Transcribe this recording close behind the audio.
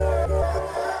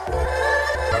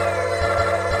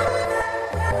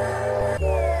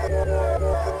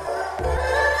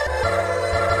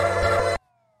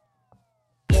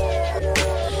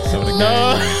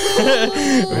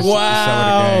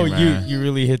Wow, game, you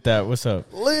really hit that. What's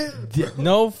up? Lit.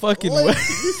 No fucking way.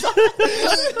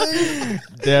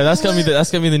 Yeah, that's gonna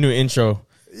be the new intro.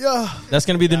 Yeah, that's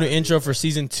gonna be the new intro for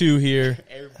season 2 here.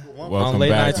 Welcome on Late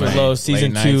back, Nights man. with Lowe's,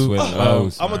 season Late 2. Nights with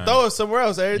Lowe's, I'm gonna throw it somewhere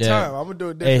else every time. I'm gonna do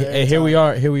it different. Hey, here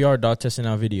we are, dog, testing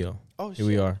out video. Oh, here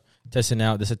we are testing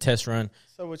out. This is a test run.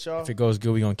 So with y'all, if it goes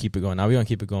good, we gonna keep it going. Now we gonna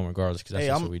keep it going regardless because that's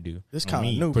just what we do. This kind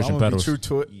of new, but pushing I'm gonna be pedals. true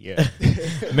to it. Yeah,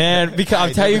 man. Because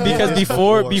I'm telling you, because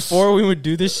before we would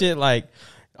do this shit, like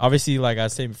obviously, like I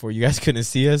was saying before, you guys couldn't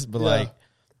see us, but like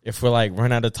if we're like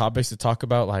run out of topics to talk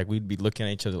about, like we'd be looking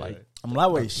at each other like I'm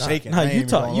always shaking. No, you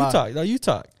talk.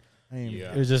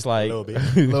 Yeah. It was just like a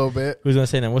little bit. Who's gonna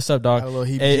say that? What's up, dog?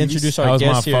 Hey, introduce our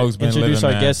guest here. Introduce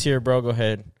our guest here, bro. Go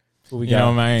ahead. Who we got? You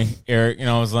know, man, Eric. You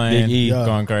know what I'm saying? Big E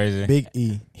going crazy. Big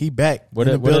E, he back. What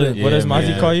does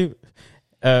Mozzie call you?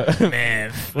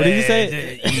 Man, what did you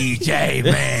say? EJ,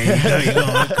 man, you know you're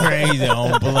going crazy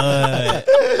on blood.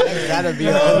 Gotta be.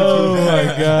 Oh my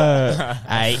god.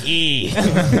 IE.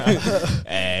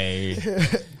 Hey,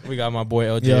 we got my boy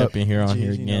LJ up in here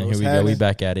here again. Here we go. We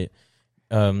back at it.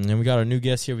 And we got our new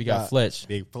guest here. We got Fletch.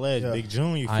 Big Fletch. Big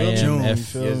June. You feel I me? am June,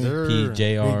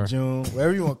 FPJR. Big June.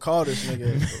 Whatever you want to call this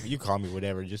nigga. You call me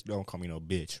whatever. Just don't call me no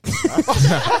bitch.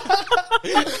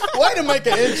 Way to make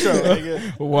an intro,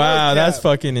 nigga. Wow, that's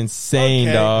fucking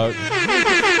insane, dog.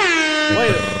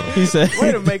 He said,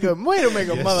 way to make a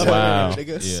motherfucker, wow.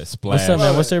 nigga. Yeah, splash. What's up,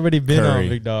 man? What's everybody been Curry. on,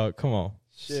 big dog? Come on.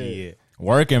 Shit.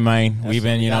 Working, man. We've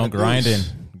been,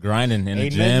 grinding in the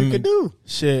Ain't gym. nothing you could do.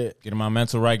 Shit. Getting my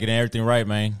mental right, getting everything right,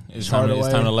 man. It's time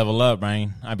to level up,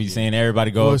 man. I be seeing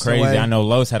everybody go crazy. I know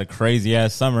Los had a crazy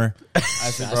ass summer. I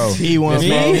said, bro, this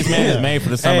man is made for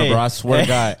the summer, bro. I swear to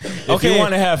God. If you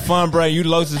want to have fun, bro, you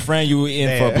Los's friend, you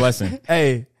in for a blessing.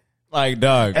 Hey. Like,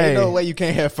 dog. Ain't no way you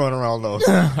can't have fun around those.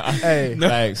 Hey.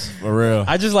 Thanks, for real.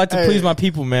 I just like to please my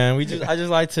people, man. I just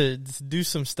like to do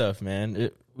some stuff, man.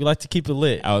 We like to keep it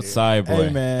lit. Outside, boy. Hey,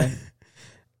 man.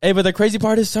 Hey, but the crazy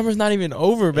part is summer's not even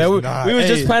over, man. We were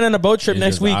just planning a boat trip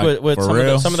next week with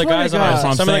some of the guys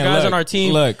on our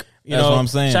team. Look, you that's know, what I'm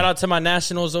saying. Shout out to my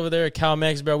nationals over there at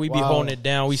CalMex, bro. We be holding it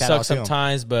down. We suck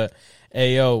sometimes, but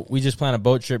hey, yo, we just planned a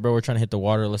boat trip, bro. We're trying to hit the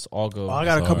water. Let's all go. I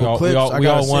got a couple clips. We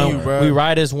all won. You, bro. We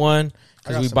ride as one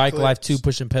because we bike life too,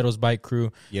 pushing pedals bike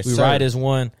crew. Yes, we ride as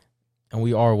one, and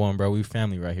we are one, bro. We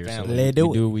family right here. So we do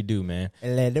what we do, man.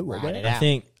 I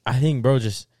think, bro,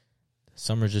 just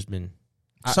summer's just been.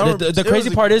 The crazy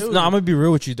part is, I'm gonna be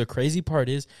real with you. The crazy part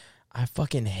is, I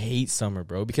fucking hate summer,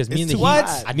 bro. Because me and the heat,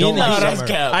 I don't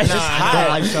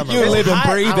like summer. You live and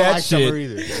breathe that shit.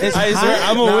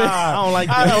 I don't like.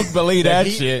 I don't believe that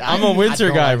shit. I'm a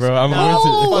winter guy, bro. I'm a winter.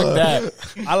 Fuck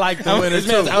that. I like the winter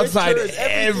too. Outside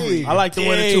I like the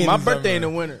winter too. My birthday in the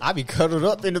winter. I be cuddled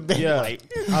up in the bed. Yeah,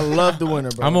 I love the winter,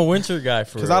 bro. I'm a winter guy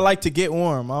for because I like to get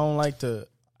warm. I don't like to.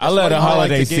 I love the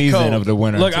holiday season of the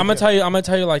winter. Look, I'm gonna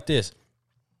tell you like this.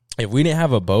 If we didn't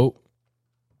have a boat,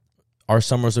 our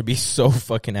summers would be so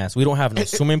fucking ass. We don't have no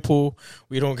swimming pool.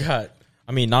 We don't got.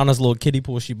 I mean, Nana's little kiddie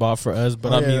pool she bought for us,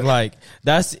 but I mean, like,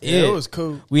 that's it. It was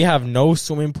cool. We have no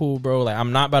swimming pool, bro. Like,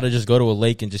 I'm not about to just go to a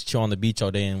lake and just chill on the beach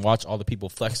all day and watch all the people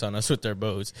flex on us with their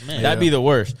boats. That'd be the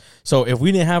worst. So if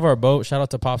we didn't have our boat, shout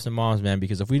out to pops and moms, man,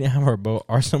 because if we didn't have our boat,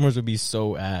 our summers would be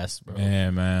so ass, bro.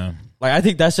 Yeah, man. Like, I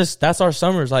think that's our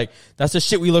summers. Like, that's the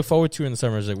shit we look forward to in the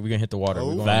summers. Like, we're gonna hit the water.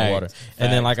 We're going to the water.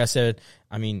 And then, like I said,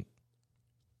 I mean,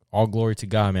 all glory to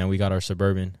God, man. We got our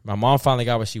Suburban. My mom finally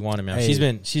got what she wanted, man. Hey.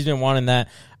 She's been wanting that.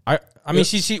 I mean,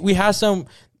 we had some.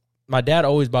 My dad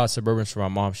always bought Suburbans for my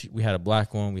mom. We had a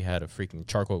black one. We had a freaking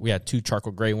charcoal. We had 2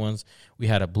 charcoal gray ones. We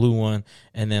had a blue one.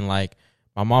 And then, like,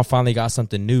 my mom finally got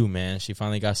something new, man. She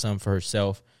finally got something for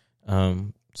herself.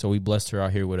 So we blessed her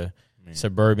out here with a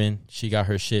Suburban. She got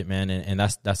her shit, man, and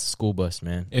that's the school bus,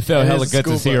 man. It felt hella good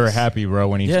to see her happy, bro,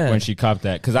 when she copped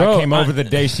that. Because I came over the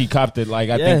day she copped it. Like,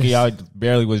 I think y'all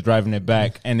barely was driving it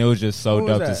back, and it was just so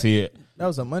dope to see it. That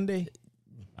was a Monday.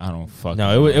 I don't fucking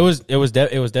know. It was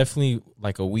definitely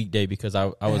like a weekday because I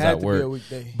was at work.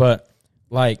 But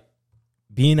like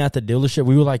being at the dealership,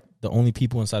 we were like the only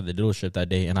people inside the dealership that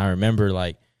day, and I remember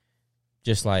like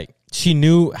just like she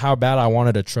knew how bad I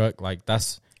wanted a truck. Like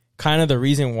that's kind of the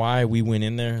reason why we went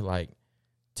in there, like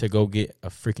to go get a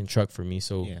freaking truck for me.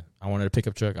 So I wanted a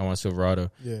pickup truck. I wanted a Silverado.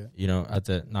 Yeah, you know,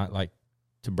 not like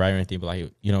to brag or anything, but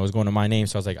like, you know, it was going to my name.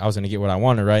 So I was like, I was going to get what I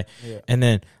wanted. Right. Yeah. And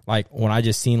then like, when I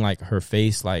just seen like her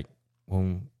face, like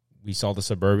when we saw the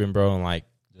Suburban, bro, and like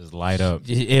just light up,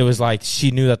 it was like, she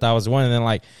knew that was one. And then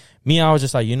like me, I was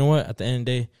just like, you know what, at the end of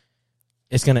the day,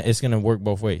 it's going to work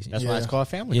both ways. That's why it's called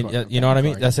family. You know what I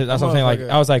mean? That's it. That's what I'm saying. Like,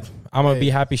 I was like, I'm going to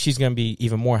be happy. She's going to be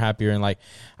even more happier. And like,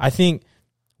 I think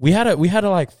We had to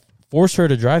like force her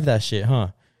to drive that shit, huh?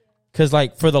 Because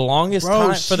like for the longest time,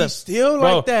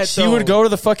 like that. She would go to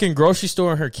the fucking grocery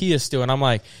store in her Kia still, and I'm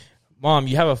like, Mom,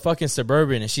 you have a fucking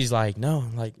Suburban, and she's like, no,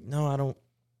 I'm like, no, I don't.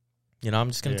 I'm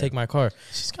just gonna take my car.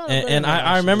 She's kind of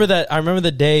I remember that. I remember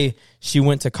the day she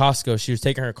went to Costco. She was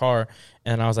taking her car,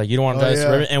 and I was like, "You don't want to drive the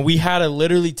Suburban?" And we had to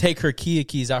literally take her Kia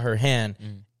keys out her hand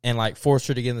and like force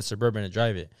her to get in the Suburban and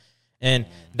drive it. And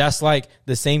that's like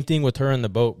the same thing with her in the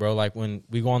boat, bro. Like when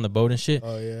we go on the boat and shit.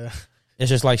 Oh yeah. It's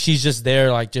just like she's just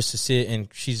there, like just to sit, and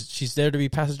she's there to be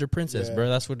passenger princess, bro.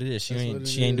 That's what it is. She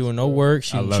ain't doing no work.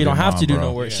 She don't have to do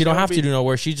no work. She don't have to do no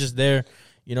work. She's just there,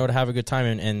 to have a good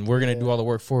time, and we're gonna do all the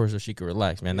work for her so she can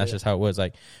relax, man. That's just how it was.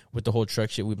 Like with the whole truck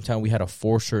shit, we had to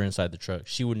force her inside the truck.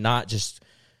 She would not just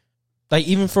like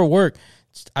even for work.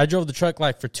 I drove the truck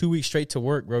like for 2 weeks straight to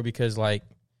work, bro, because like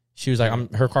she was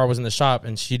like her car was in the shop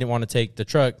and she didn't want to take the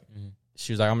truck.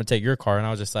 She was like, I'm gonna take your car, and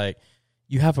I was just like,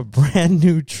 you have a brand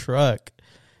new truck.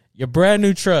 Your brand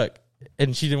new truck.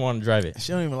 And she didn't want to drive it.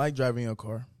 She don't even like driving your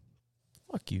car.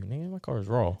 Fuck you, nigga. My car is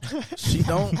raw. She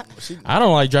don't. I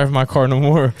don't like driving my car no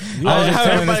more. I was just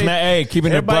telling this man, hey,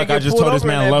 keeping it buck. I just told this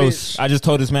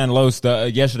man Los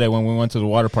yesterday when we went to the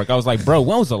water park. I was like, bro,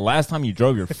 when was the last time you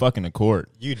drove your fucking Accord?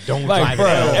 You don't like, drive bro.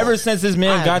 it. Ever since this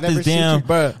man got this damn,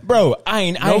 bro,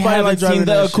 I haven't seen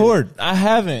the Accord. Shit. I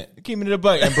haven't. Keeping it a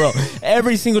buck, and bro,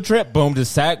 every single trip, boom, to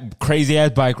sack, crazy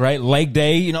ass bike, right? Leg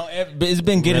day, it's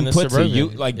been getting put to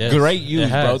use, like great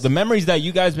use, bro. The memories that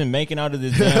you guys been making out of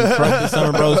this damn truck this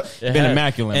summer, bro, been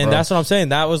immaculate, and bro. That's what I'm saying.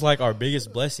 That was like our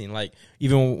biggest blessing. Like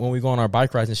even when we go on our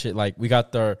bike rides and shit, like we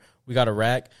got a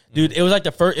rack, dude. It was like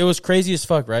it was crazy as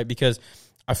fuck, right? Because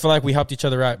I feel like we helped each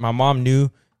other out. My mom knew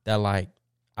that like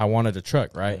I wanted a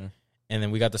truck, right? And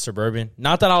then we got the Suburban.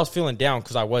 Not that I was feeling down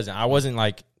because I wasn't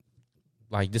like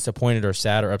disappointed or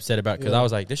sad or upset about, because I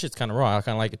was like, this shit's kind of raw. I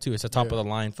kind of like it too. It's a top of the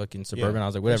line fucking Suburban. I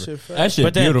was like, whatever. That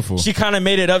shit beautiful. She kind of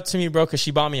made it up to me, bro, because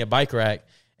she bought me a bike rack,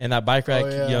 and that bike rack,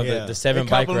 the 7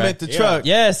 bike rack, the truck.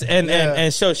 Yes,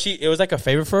 and so it was like a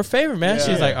favor for a favor, man.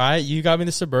 She's like, all right, you got me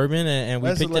the Suburban, and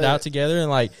we picked it out together, and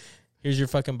like, here's your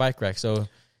fucking bike rack. So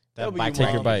that bike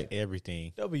take your bike,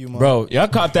 everything. Bro, y'all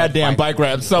caught that damn bike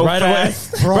rack so right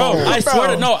fast, away. Bro. I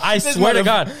swear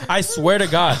to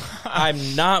God,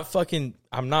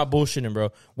 I'm not bullshitting,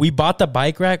 bro. We bought the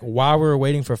bike rack while we were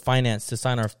waiting for finance to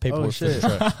sign our paperwork for the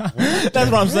truck.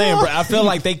 That's what I'm saying, bro. I feel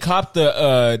like they copped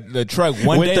the truck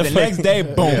one day, the next day,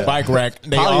 boom, bike rack.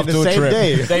 They off to a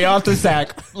trip. They off the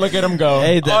sack. Look at them go.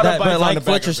 Hey, but like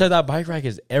Fletcher said, that bike rack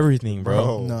is everything,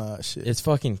 bro. Nah, shit. It's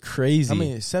fucking crazy. I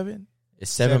mean, it's 7? It's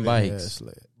 7 bikes.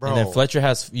 Yeah, bro. And then Fletcher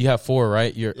you have 4,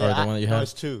 right? Or the one that you have? No,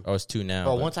 it's 2. Oh, it's 2 now.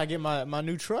 Bro, once I get my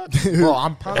new truck, bro,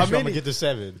 I'm gonna get the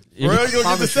 7. Bro, you gonna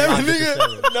get the 7,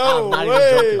 nigga? No I'm not way,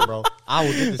 even joking, bro. I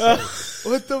will get the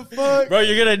 7. What the fuck, bro?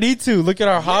 You're gonna need to look at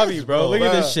our hobby, bro. Look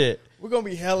at this shit. We're gonna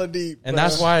be hella deep, and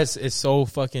that's why it's so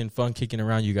fucking fun kicking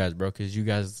around you guys, bro. Because you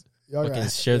guys fucking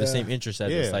share the same interests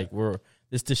as us. Like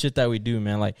it's the shit that we do,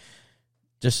 man. Like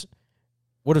just.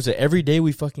 What is it? Every day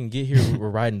we fucking get here, we're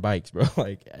riding bikes, bro.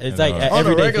 Like it's like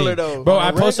every day thing. Though, bro. I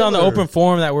posted on the open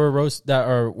forum that we're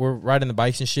riding the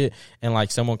bikes and shit, and like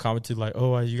someone commented like,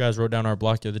 "Oh, you guys rode down our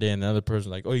block the other day," and the other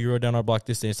person like, "Oh, you rode down our block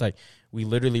this day." It's like we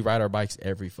literally ride our bikes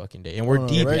every fucking day, and we're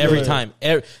deep every time.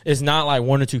 It's not like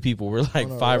 1 or 2 people. We're like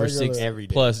 5 or 6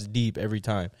 plus deep every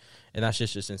time, and that's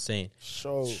just insane.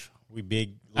 So we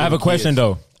big. I have a question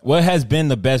though. What has been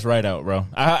the best ride out, bro?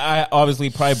 I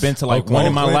obviously probably been to like one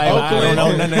in my life. I don't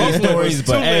know none of these stories,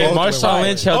 but hey, Marshawn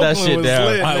Lynch held that shit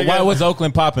down. Why was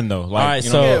Oakland popping though? Like, all right,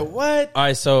 so what? All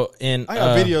right, so I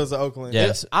got videos of Oakland.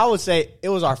 Yes, I would say it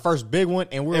was our first big one,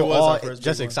 and we were all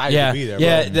just excited to be there. Bro.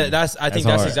 Yeah, I think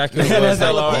that's exactly what it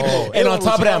was. And on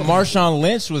top of that, Marshawn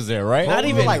Lynch was there, right? Not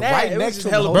even like right next to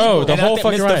him, bro. The whole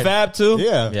fucking ride. Mr. Fab too.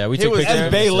 Yeah, we took pictures.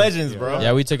 That's Bay Legends, bro.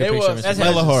 Yeah, we took a picture. That's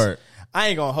hella hard. I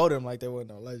ain't gonna hold them like they wasn't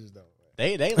no legends though.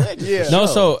 They legends. Yeah. No,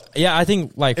 so I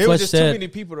think like it Fletch was just said, too many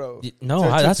people though. No,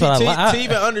 that's what I like. To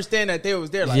even understand that they was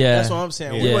there, like that's what I'm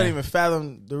saying. We wouldn't even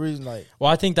fathom the reason. Like,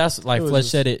 well, I think that's like Fletch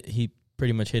said it. He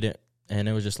pretty much hit it, and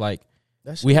it was just like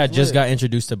we had just got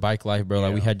introduced to bike life, bro.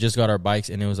 Like we had just got our bikes,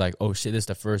 and it was like, oh shit, this is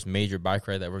the first major bike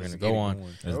ride that we're gonna go on.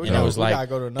 And it was like,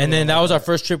 and then that was our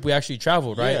first trip we actually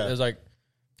traveled, right? It was like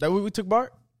that we took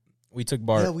Bart. We took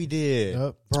Bart. Yeah, we did.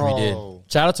 Yep. Bro. We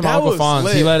did. Shout out to my Uncle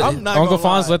Fonz. He let Uncle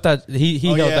Fonz let that he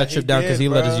held that trip down because he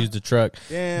let us use the truck.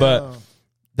 Damn. But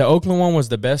the Oakland one was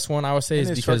the best one, I would say,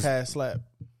 is because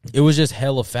it was just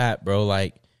hella fat, bro.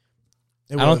 Like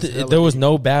I don't there was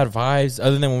no bad vibes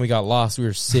other than when we got lost. We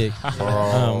were sick.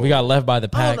 We got left by the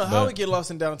pack. I don't know how we get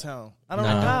lost in downtown. I don't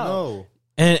know how.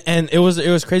 And it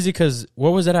was crazy because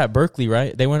what was it at Berkeley,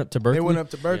 right? They went up to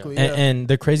Berkeley. Yeah. And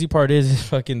the crazy part is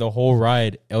fucking the whole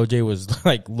ride, LJ was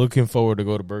like looking forward to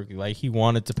go to Berkeley. Like he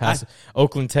wanted to pass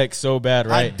Oakland Tech so bad,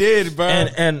 right? I did, bro.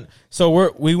 And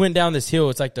so we went down this hill.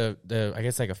 It's like the I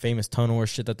guess like a famous tunnel or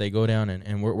shit that they go down,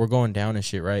 and we're going down and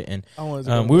shit, right? And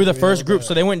we were the first group,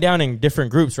 so they went down in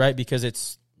different groups, right? Because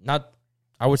it's not,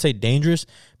 I would say, dangerous.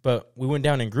 But we went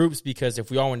down in groups because if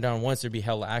we all went down once, there'd be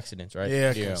hella accidents, right?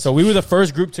 Yeah. So we were the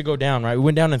first group to go down, right? We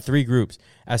went down in 3 groups.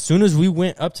 As soon as we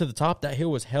went up to the top, that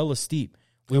hill was hella steep.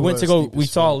 We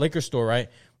saw a liquor store, right?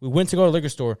 We went to go to a liquor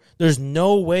store. There's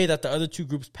no way that the other 2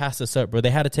 groups passed us up, bro. They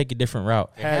had to take a different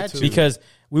route. Because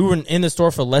we were in the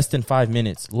store for less than 5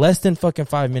 minutes. Less than fucking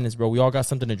 5 minutes, bro. We all got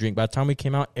something to drink. By the time we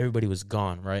came out, everybody was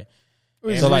gone, right?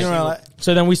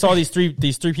 So then we saw these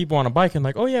three people on a bike and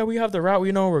like, oh yeah, we have the route,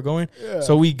 we know where we're going. Yeah.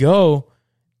 So we go,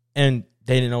 and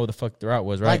they didn't know what the fuck the route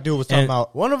was, right? Like dude was talking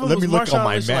about one of them. Let me look on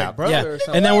my map, like, yeah.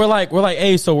 And then we're like,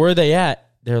 hey, so where are they at?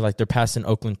 They're passing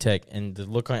Oakland Tech, and the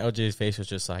look on LJ's face was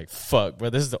just like, fuck,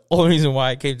 bro. This is the only reason why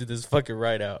I came to this fucking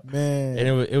ride out, man.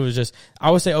 And it was just,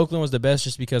 I would say Oakland was the best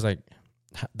just because like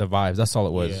the vibes. That's all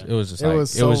it was. Yeah. It was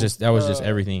just that was just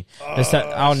everything.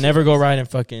 I'll never go ride in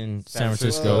fucking San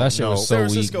Francisco. That shit was so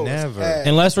weak. Never.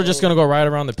 Unless we're just gonna go ride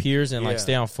around the piers and like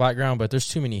stay on flat ground. But there's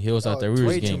too many hills out there. We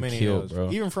were just getting killed, bro.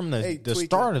 Even from the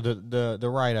start of the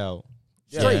ride out.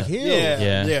 Straight hill.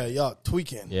 Yeah, y'all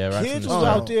tweaking. Yeah, right. Kids was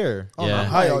out there. Yeah.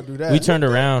 How y'all do that? We turned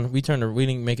around. We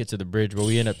didn't make it to the bridge, but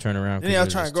we ended up turning around. Then y'all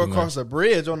trying to go across the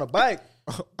bridge on the bike.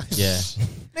 Yeah.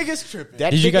 Niggas tripping.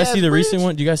 Did you guys see the recent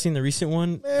one? You guys seen the recent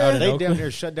one? Man, out in they Oakland? down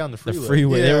there shut down the freeway. The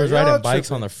freeway. Yeah, they were riding bikes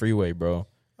tripping on the freeway, bro.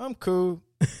 I'm cool.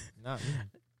 Not me.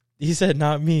 He said,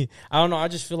 not me. I don't know. I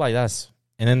just feel like that's...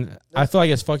 And then I feel like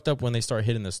it's fucked up when they start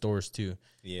hitting the stores, too.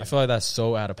 Yeah. I feel like that's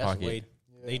so out of pocket.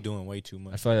 They doing way too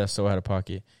much. I feel like that's so out of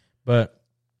pocket. But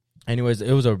anyways,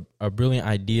 it was a brilliant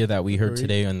idea that we heard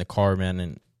today in the car, man.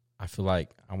 And I feel like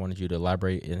I wanted you to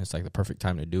elaborate, and it's like the perfect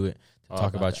time to do it. To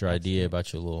talk about your idea,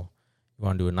 about your little... You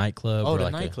want to do a nightclub? Oh, or the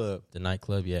like nightclub. The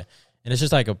nightclub, yeah. And it's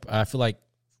just like I feel like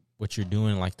what you're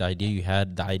doing, like the idea you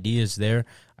had, the idea is there.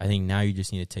 I think now you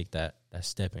just need to take that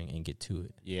step and get to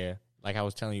it. Yeah. Like I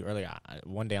was telling you earlier,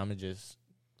 one day I'm going to just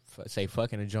say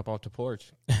fucking and jump off the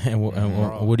porch. And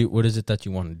what is it that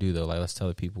you want to do, though? Like, let's tell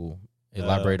the people,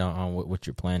 elaborate on what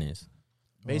your plan is.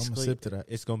 Basically,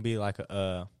 it's going to be like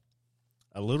a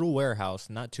little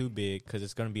warehouse, not too big, because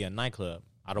it's going to be a nightclub.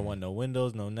 I don't want no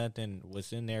windows, no nothing.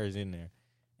 What's in there is in there.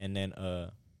 And then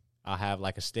I'll have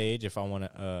like a stage if I want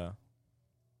to,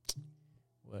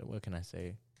 what can I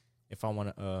say? If I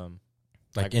want to,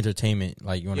 like entertainment,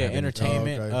 like you want to have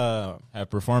entertainment, have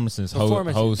performances,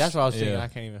 host. That's what I was saying. I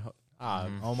can't even.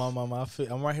 Oh my mama,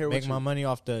 I'm right here. Make with my you. money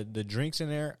off the drinks in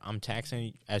there. I'm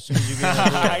taxing as soon as you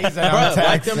get in the door. Bro,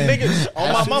 like them niggas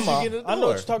on my mama. I know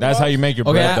what you're talking That's about. how you make your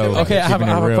bread, though. Okay, I have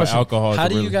a question. Alcohol. How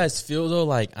do you guys feel though?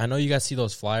 Like, I know you guys see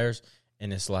those flyers,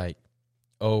 and it's like,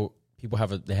 oh, people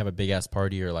have a big ass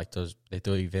party, or like they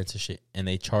throw events and shit, and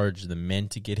they charge the men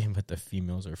to get in, but the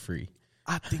females are free.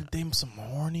 I think them some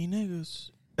horny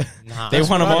niggas. Nah, they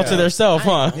want them all to themselves,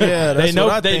 huh? Yeah,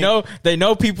 they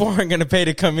know people aren't gonna pay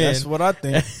to come in. That's what I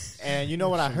think. And you know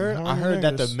what I heard? I heard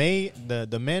that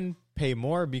the men pay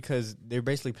more because they're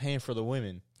basically paying for the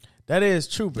women. That is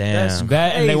true, but Damn. that's crazy.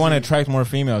 And they want to attract more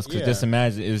females because just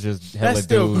imagine it was just hella that's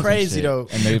still dudes crazy though.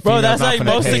 And bro, that's like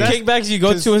most of the kickbacks you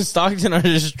go to in Stockton are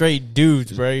just straight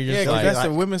dudes, bro. You're just like, that's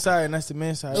the women's side and that's the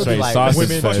men's side. Straight like sausage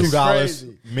women fest.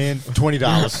 $2, men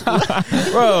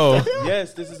 $20. bro.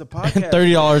 Yes, this is a podcast.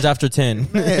 $30 after 10.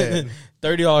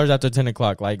 $30 after 10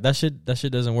 o'clock. Like that shit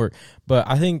doesn't work. But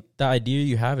I think the idea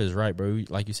you have is right, bro.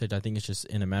 Like you said, I think it's just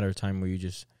in a matter of time where you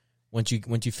just once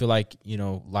you feel like, you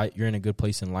know, like you're in a good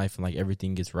place in life and like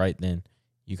everything gets right, then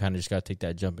you kind of just gotta take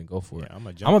that jump and go for it. I'm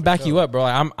gonna back you up, bro.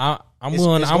 Like, I'm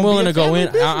willing to go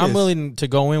in. I'm willing to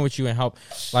go in with you and help.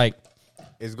 Like,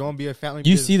 it's gonna be a family.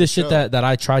 You see the shit that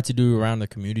I try to do around the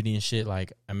community and shit.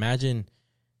 Like, imagine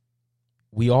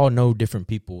we all know different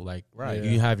people. Like, right,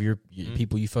 you have your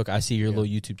people you fuck. I see your little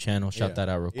YouTube channel. Shout that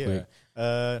out real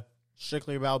quick.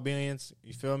 Strictly About Billions.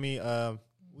 You feel me?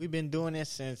 We've been doing this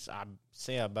since I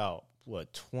say about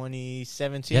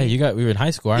 2017. Yeah, we were in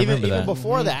high school. I remember that. Even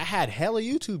before that, I had hella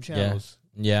YouTube channels.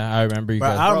 Yeah, I remember you bro,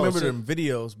 guys. I remember them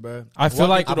videos, bro. I feel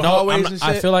like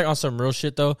I feel like on some real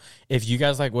shit though, if you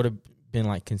guys like would have been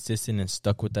like consistent and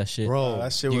stuck with that shit, bro,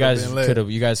 that shit you guys could have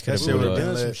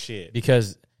done some shit.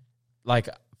 Because, like,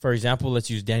 for example, let's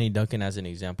use Danny Duncan as an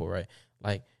example, right?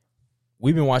 Like,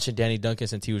 we've been watching Danny Duncan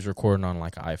since he was recording on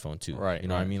like an iPhone 2. Right. You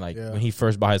know what I mean? Like when he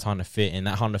first bought his Honda Fit, and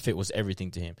that Honda Fit was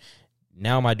everything to him.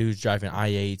 now my dude's driving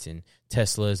i8s and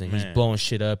Teslas, and he's blowing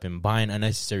shit up and buying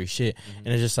unnecessary shit. And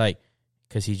it's just like,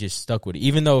 because he just stuck with it.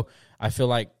 Even though I feel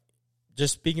like,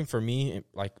 just speaking for me,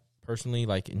 like personally,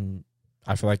 like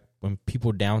I feel like when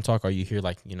people down talk, or you hear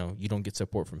like, you know, you don't get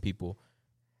support from people,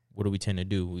 what do we tend to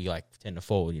do? We like tend to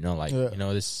fold, you know, like, you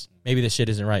know, maybe this shit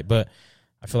isn't right. But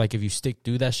I feel like if you stick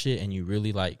through that shit and you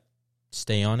really like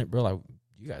stay on it, bro, like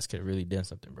you guys could have really done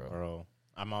something, bro.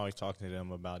 I'm always talking to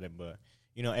them about it, but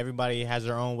you know, everybody has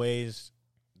their own ways,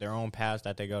 their own paths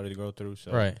that they go through.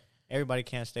 So everybody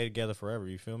can't stay together forever.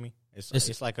 You feel me?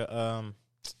 It's like a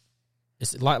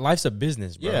it's life's a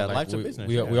business, bro. Yeah, like life's a business.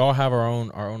 We all have our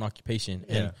own occupation,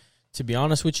 and to be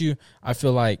honest with you, I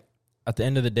feel like at the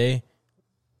end of the day,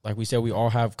 like we said, we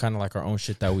all have kind of like our own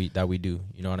shit that we do.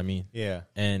 You know what I mean? Yeah.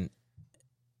 And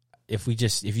if you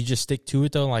just stick to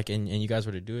it though, like and you guys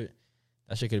were to do it,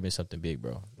 that shit could have been something big,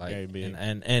 bro. Like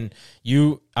and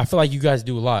you, I feel like you guys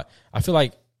do a lot. I feel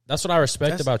like that's what I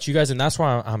respect about you guys, and that's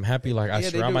why I'm happy. Like I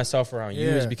surround myself around you,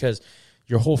 is because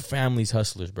your whole family's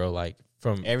hustlers, bro. Like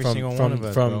from single one of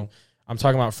us, bro. I'm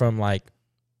talking about from like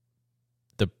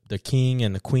the king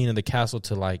and the queen of the castle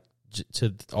to like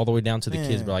to all the way down to the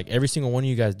kids, bro. Like every single one of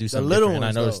you guys do something different, and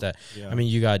I noticed that. Yeah. I mean,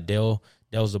 you got Dale.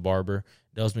 Dale's the barber.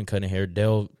 Dale's been cutting hair.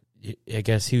 Dale, I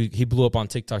guess he blew up on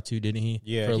TikTok too, didn't he?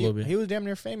 Yeah, for a little bit. He was damn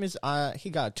near famous. He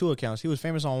got 2 accounts. He was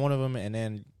famous on one of them, and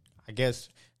then I guess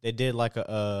they did like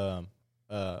a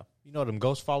you know them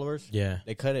ghost followers. Yeah,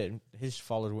 they cut it. His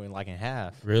followers went like in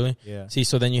half. Really? Yeah. See,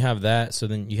 so then you have that. So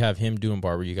then you have him doing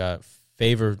barber. You got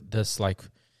Favor.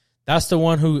 That's the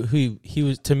one who he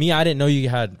was. To me, I didn't know you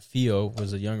had Theo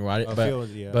was a younger one.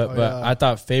 But I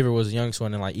thought Favor was the youngest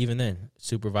one, and like even then,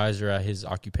 supervisor at his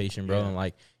occupation, bro, and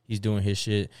like he's doing his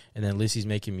shit. And then Lissy's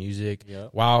making music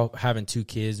while having 2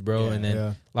 kids, bro. And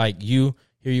then like here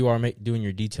you are doing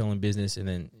your detailing business, and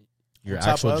then your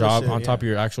actual job on top of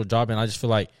your actual job. And I just feel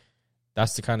like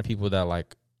that's the kind of people that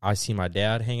like I see my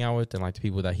dad hang out with, and like the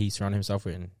people that he surrounded himself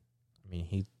with. And I mean,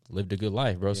 he lived a good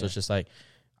life, bro. So it's just like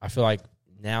I feel like.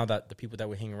 Now that the people that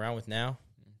we hang around with now,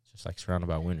 it's just like surrounded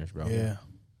by winners, bro. Yeah,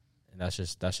 and that's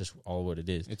just all what it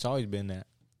is. It's always been that.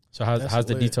 So how's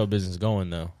the detail business going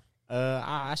though?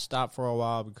 I stopped for a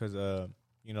while because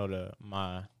you know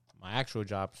my actual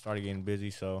job started getting busy,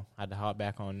 so I had to hop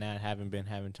back on that. Haven't been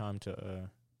having time to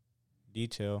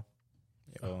detail.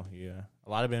 So a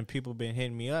lot of people been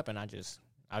hitting me up, and I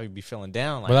would be feeling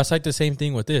down. Like, well, that's like the same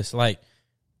thing with this, like.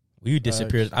 We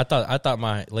disappeared. I thought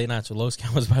my late nights with Low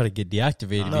Scam was about to get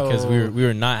deactivated because we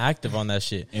were not active on that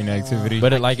shit. Inactivity.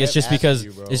 But it's just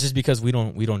because we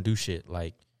don't do shit.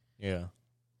 Like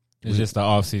it's just the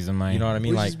off season, man. You know what I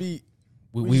mean?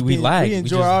 We lag. We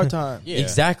enjoy our time. Yeah.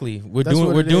 Exactly.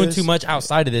 We're doing too much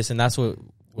outside of this, and that's what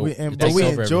we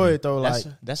enjoy it though. Like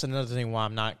that's another thing why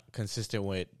I'm not consistent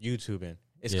with YouTubing.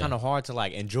 It's kind of hard to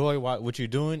like enjoy what you're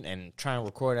doing and try and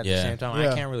record at the same time.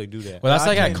 I can't really do that. Well, that's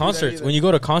like at concerts. When you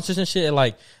go to concerts and shit,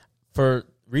 like for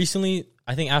recently,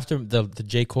 I think after the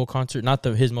J. Cole concert, not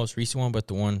his most recent one, but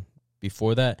the one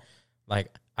before that,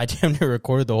 like I damn near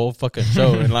recorded the whole fucking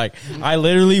show. And like I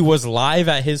literally was live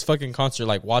at his fucking concert,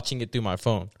 like watching it through my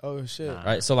phone. Oh shit.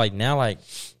 Right. So like now, like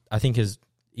I think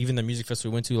even the music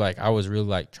festival we went to, like I was really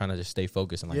like trying to just stay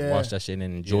focused and like watch that shit and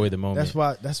enjoy the moment.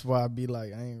 That's why I be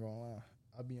like, I ain't gonna lie.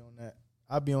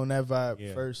 I'll be on that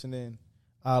vibe first, and then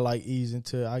I like ease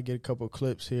into. I get a couple of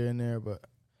clips here and there, but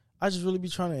I just really be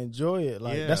trying to enjoy it.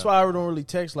 Like that's why I don't really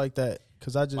text like that,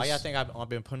 because I just. Why y'all think I've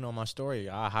been putting on my story?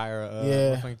 I hire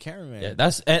a fucking cameraman. Yeah,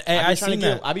 that's and I seen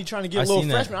that. I be trying to get a little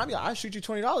freshman. I be like, I shoot you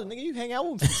 $20, nigga. You hang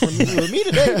out with me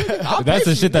today. That's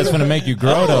the shit that's gonna make you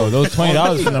grow though. Those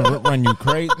 $20 gonna run you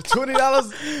crazy. $20.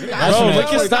 Bro,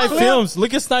 look at Snipe Films.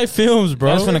 Look at Snipe Films,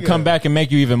 bro. That's gonna come back and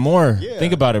make you even more. Yeah.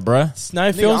 Think about it, bro.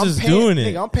 Snipe Films is doing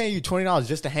it. Nigga, I'm paying you $20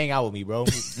 just to hang out with me, bro.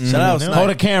 Shout out, Snipe. Hold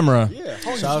a camera. Yeah,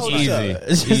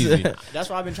 Easy. That's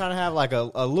why I've been trying to have like a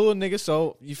little nigga.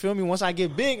 So you feel me? Once I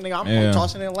get big, nigga, I'm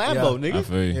tossing in Lambo, nigga. I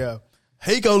feel you. Yeah.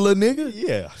 Hey, go little nigga.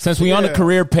 Yeah. Since we on the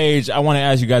career page, I want to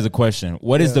ask you guys a question.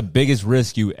 What is the biggest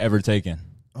risk you ever taken?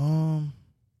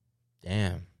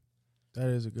 Damn. That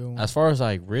is a good one. As far as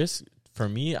like risk, for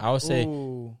me, I would say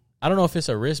I don't know if it's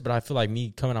a risk, but I feel like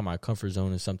me coming out of my comfort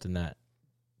zone is something that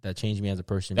changed me as a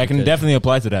person. That can definitely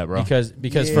apply to that, bro.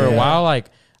 Because for a while, like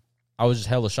I was just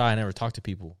hella shy. I never talked to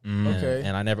people, Okay.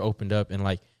 and I never opened up. And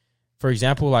like, for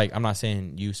example, like I'm not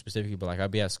saying you specifically, but like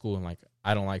I'd be at school and like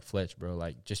I don't like Fletch, bro.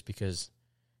 Like just because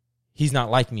he's not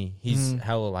like me, he's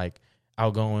hella like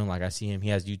outgoing. Like I see him, he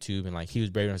has YouTube, and like he was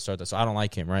brave enough to start that, so I don't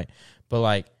like him, right? But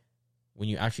like when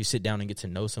you actually sit down and get to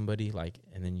know somebody, like,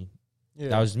 and then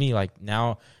that was me. Like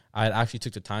now, I actually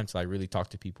took the time to like really talk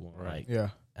to people, right? Yeah.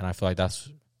 And I feel like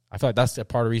I feel like that's a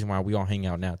part of the reason why we all hang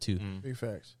out now too. Big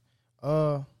facts.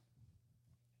 Damn.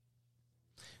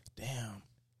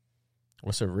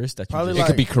 What's a risk that you Probably just, It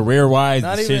could be career wise,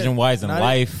 decision wise, in not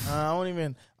life. I don't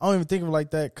even think of it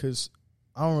like that because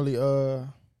I don't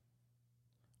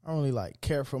really like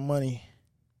care for money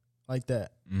like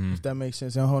that. If that makes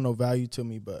sense, it don't hold no value to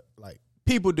me, but like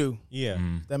people do. Yeah,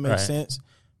 if that makes sense.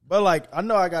 But like I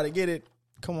know I gotta get it.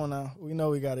 Come on now, we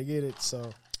know we gotta get it.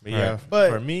 So, but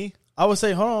for me, I would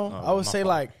say, hold on. I would say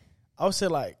like,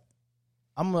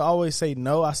 I'm gonna always say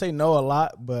no. I say no a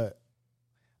lot, but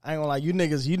I ain't gonna lie. You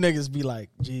niggas be like,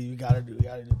 gee, you gotta do. You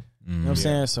know what I'm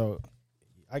saying? So,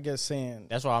 I guess saying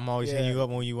that's why I'm always hitting you up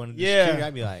when you want to do shit.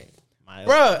 I'd be like,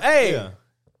 bruh, hey,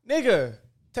 nigga,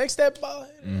 text that ball.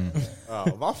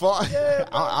 Oh, my fault. Yeah,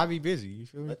 I'll be busy. You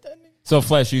feel me? So,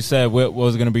 Flesh, you said what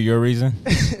was going to be your reason?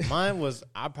 Mine was,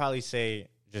 I'd probably say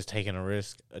just taking a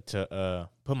risk to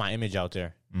put my image out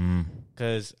there.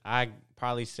 Because I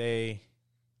probably say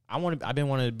I've been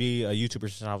wanting to be a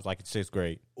YouTuber since I was like in 6th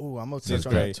grade. Ooh, I'm gonna touch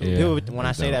on that too. People, when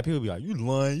I say that, people be like, "You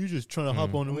lying? You just trying to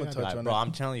hop on the like, bro."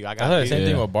 I'm telling you, I got the same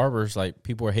thing with barbers. Like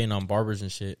people are hating on barbers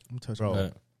and shit. I'm touching on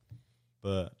that.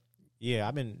 But yeah,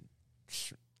 I've been.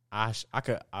 I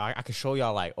could show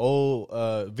y'all like old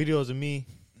videos of me.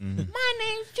 My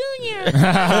name's Junior.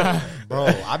 Bro,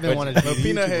 I've been wanting to be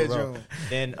peanut head, bro.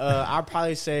 Then I'll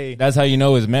probably say that's how you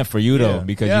know it's meant for you though,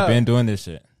 because you've been doing this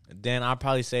shit. Then I'll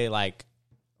probably say like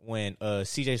when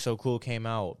CJ So Cool came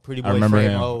out, Pretty Boy. I remember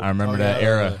him. I remember that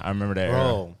era. I remember that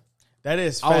era. That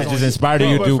is facts. I was just inspired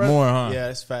you to do more, huh? Yeah,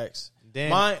 it's facts. Then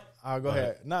go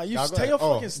ahead. Nah, you tell your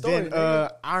fucking story. Then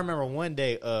I remember one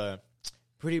day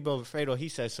Pretty Boy Fredo, he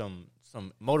said some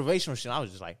motivational shit. I was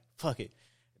just like, fuck it.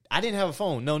 I didn't have a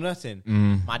phone, no nothing.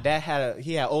 My dad had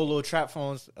old little trap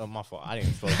phones. My fault. I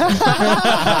didn't.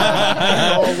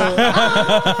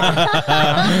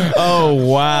 Oh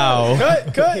wow!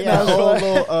 Cut. He had old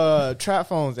little trap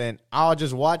phones, and I'll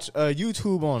just watch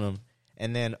YouTube on them,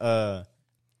 and then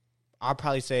I'll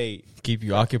probably say keep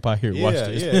you occupied here. Watch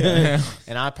this. Yeah.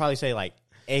 And I'll probably say like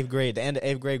 8th grade, the end of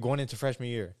 8th grade, going into freshman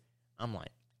year. I'm like,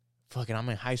 fucking, I'm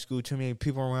in high school, too many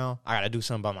people around. I got to do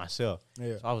something by myself.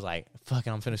 Yeah. So I was like,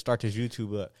 fucking, I'm finna start this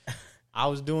YouTube up. I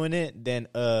was doing it. Then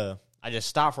I just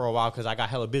stopped for a while because I got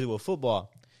hella busy with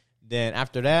football. Then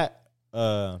after that,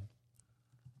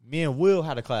 me and Will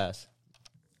had a class.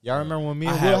 Y'all remember when me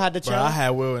and Will had the channel? I had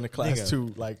Will in the class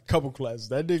too, like a couple classes.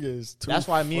 That nigga is too That's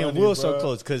why funny, me and Will so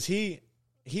close, because he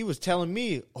was telling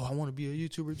me, oh, I want to be a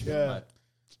YouTuber too. Yeah. Like,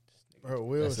 bro,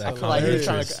 Will was like he was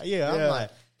trying to, I'm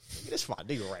like, this is my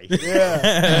nigga right here.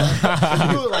 Yeah.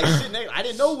 He was like sitting there. I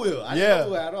didn't know Will. I didn't know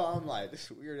Will at all. I'm like,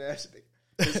 this weird ass nigga.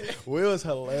 Will is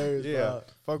hilarious, bro.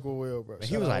 Fuck with Will, bro.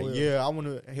 He was like, Will. Yeah, I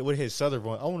want to, with his southern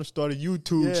voice, I want to start a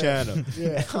YouTube channel.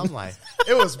 Yeah. I'm like,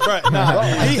 it was, bro. Nah,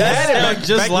 he had it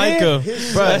just like him.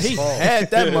 Bro, he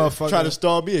had that motherfucker. Trying to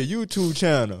start me a YouTube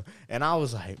channel. And I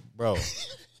was like, bro,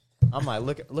 I'm like,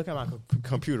 look at my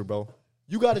computer, bro.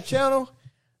 You got a channel?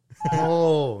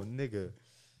 Oh, nigga.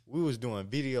 We was doing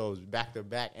videos back to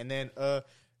back. And then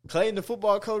Clayton, the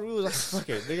football coach, we was like, fuck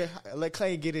it, nigga, let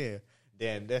Clayton get in.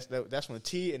 Then that's when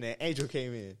T and then Angel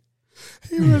came in.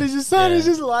 He really just sounded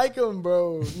just like him,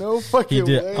 bro. No fucking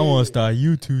way. I want to start a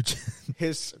YouTube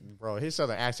channel. His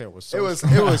southern accent was so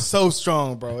strong. It was so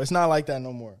strong, bro. It's not like that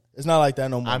no more.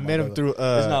 I met him through. It's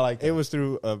not like that. It was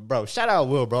through. Bro, shout out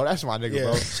Will, bro. That's my nigga,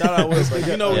 bro. Shout out Will, bro.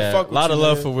 You know we fuck with you. A lot of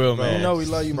love for Will, man. You know we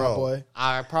love you, my boy.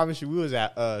 I promise you, we was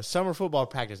at summer football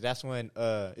practice. That's when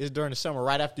it's during the summer,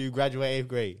 right after you graduate 8th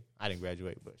grade. I didn't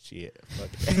graduate, but shit.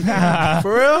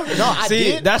 For real? No, I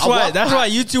did. That's why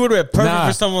you two would have been perfect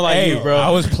for someone like you, bro. I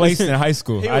was placed in high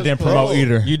school. I didn't promote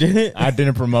either. You didn't? I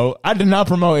didn't promote. I did not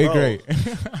promote 8th grade.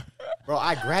 Bro,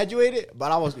 I graduated,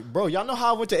 but y'all know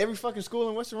how I went to every fucking school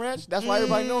in Western Ranch? That's why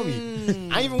everybody know me.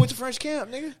 I even went to French camp,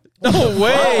 nigga. No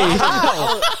way.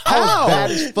 I was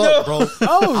bad as fuck, bro.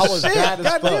 I was bad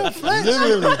as fuck. French.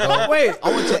 Literally, bro. Wait.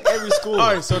 I went to every school.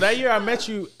 All right, so that year I met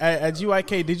you at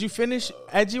GYK. Did you finish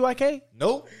at GYK?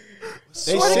 Nope.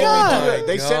 They sent me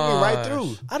right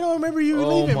through. I don't remember you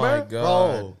leaving, bro.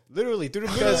 Bro, literally through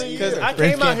the middle of the year. Because I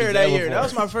came out here that year. That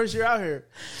was my first year out here.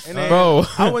 And then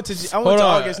I went to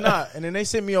August Knot, and then they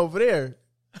sent me over there.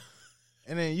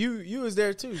 And then you was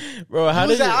there too, bro. How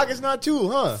was at August Knot too,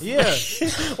 huh? Yeah.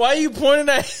 Why are you pointing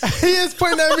at? He is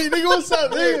pointing at me, nigga. What's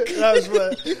up, nigga? That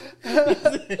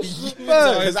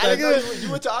was you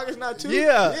went to August Knot too.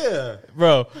 Yeah.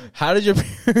 Bro, how did your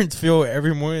parents feel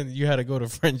every morning that you had to go to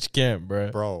French camp,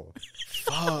 bro? Bro,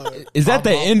 is that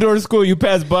the indoor school you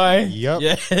passed by? Yep.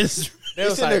 Yes.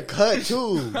 It's in the cut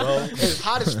too, bro. It's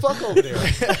hot as fuck over there.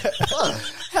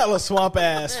 Hella swamp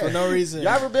ass for no reason.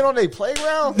 Y'all ever been on a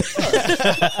playground?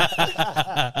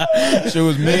 Shit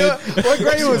was mid. What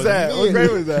grade was that? What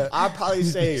grade was that? I'd probably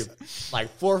say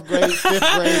like 4th grade,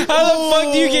 5th grade. How the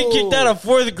fuck do you get kicked out of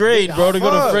 4th grade, bro, to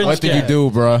go to French? What did you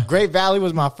do, bro? Great Valley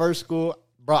was my first school.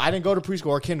 Bro, I didn't go to preschool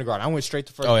or kindergarten. I went straight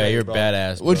to first grade. Oh, yeah, you're bro.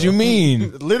 badass, bro. What you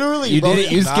mean? Literally, You bro.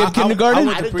 didn't? You skipped kindergarten?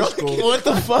 I went to preschool. What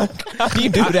the fuck? How do you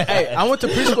do that? Hey, I went to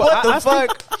preschool. What the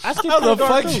fuck? I skipped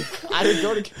kindergarten too. I didn't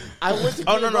go to. I went to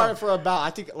kindergarten for about.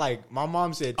 I think like my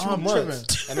mom said 2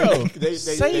 months. And then they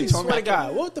told me. Swear to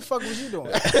God, what the fuck was you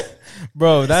doing?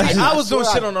 Bro, that's... I was doing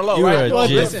shit on the low, You right? were a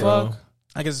jit, Listen, bro.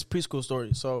 I guess it's a preschool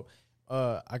story. So,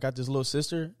 I got this little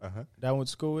sister that I went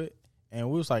to school with, and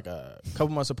we was like a couple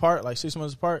months apart, like 6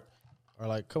 months apart. Or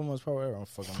like a couple months apart, whatever. I don't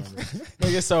fucking remember.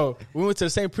 Nigga, so we went to the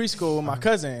same preschool with my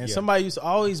cousin, and somebody used to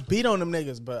always beat on them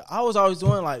niggas, but I was always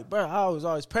doing like, bro, I was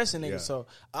always pressing niggas, so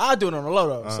I do it on the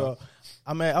low though. So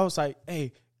I was like,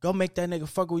 hey, go make that nigga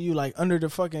fuck with you like under the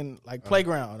fucking like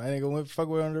playground. That nigga went fuck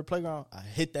with under the playground. I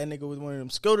hit that nigga with one of them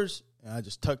scooters, and I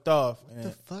just tucked off. And,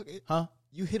 What the fuck? huh?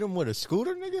 You hit him with a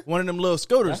scooter, nigga? One of them little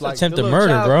scooters. That's like attempted the little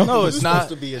murder, child. bro. No, He it's was not. supposed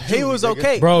to be a He juvie, was nigga.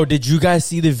 okay. Bro, did you guys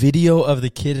see the video of the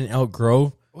kid in Elk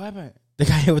Grove? What happened? The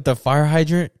guy hit with the fire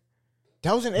hydrant?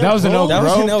 That was an That was an Elk That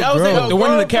was Grove? in Elk That was in Grove. Elk The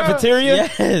one in the Grove, bro. cafeteria?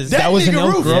 Yes. That was in nigga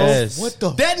Elk ruthless. Grove. Yes. What the?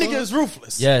 That nigga is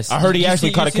ruthless. Yes. I heard he You actually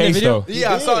see- caught a you seen the case, video? though.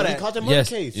 Yeah, I saw He that. caught the murder Yes.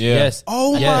 case. Yeah. Yes.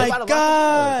 Oh Yes. my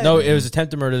God. No, it was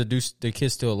attempted murder. The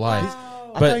kid's still alive.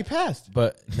 I thought he passed.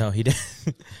 But no, he didn't.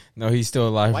 No, he's still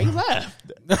alive. Why you laugh?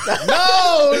 No.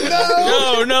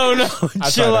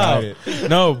 Chill out.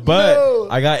 No, but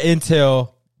I got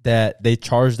intel that they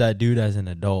charged that dude as an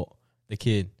adult. The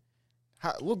kid.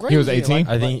 What grade He was in? 18?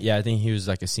 I think he was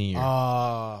like a senior.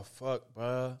 Ah, fuck,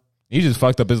 bro. He just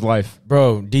fucked up his life.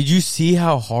 Bro, did you see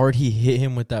how hard he hit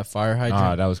him with that fire hydrant?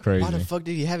 Ah, that was crazy. Why the fuck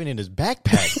did he have it in his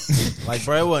backpack? Like,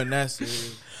 bro, it wasn't that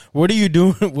serious. What are you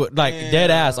doing? Like,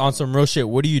 dead ass on some real shit.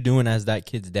 What are you doing as that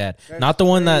kid's dad? Not the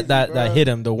one that hit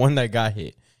him, the one that got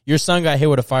hit. Your son got hit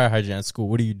with a fire hydrant at school.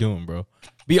 What are you doing, bro?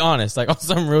 Be honest, like on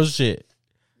some real shit.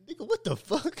 Nigga, what the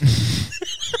fuck?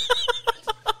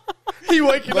 He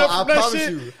waking Bro, up I from that promise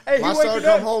shit. you, Hey, my he son waking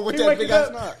come up. home with He that waking big ass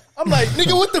up. knot. I'm like,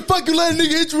 nigga, what the fuck you letting nigga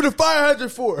hit you with a fire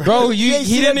hydrant for? Bro, You ain't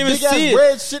he see didn't that even big-ass see it.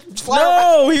 red shit fly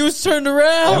around? No, he was turned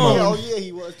around. Oh yeah,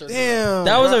 he was. Damn.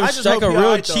 That was bro. I just like hope a he real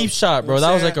alright, cheap though. shot, bro. You know That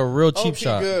what was I'm like a real cheap Hope he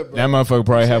shot. Good, bro. That motherfucker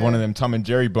probably had one of them Tom and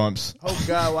Jerry bumps. Hope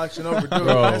God watching over, dude.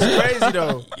 Bro. That's crazy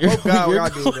though. Hope God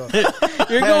watching over, though.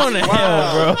 You're going to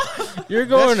hell, bro. You're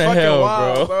going to That's fucking hell,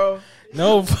 wild, bro.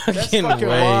 No fucking fucking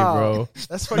way, wild. bro.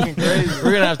 That's fucking crazy.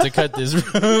 We're gonna have to cut this.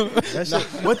 That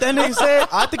shit, what that nigga said,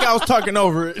 I think I was talking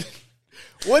over it.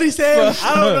 What he said,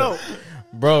 I don't know.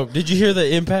 Bro, did you hear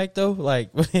the impact though?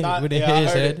 Like when it hit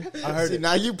his head? I heard See, it.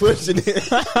 now you pushing it.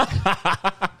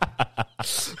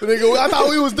 Nigga, I thought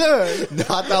we was done. No,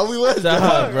 I thought we was.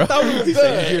 Nah, bro. I thought we was You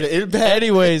done. hear the impact?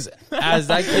 Anyways, as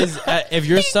that kid's, if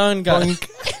your son got,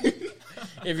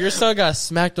 if your son got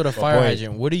smacked with a fire boy.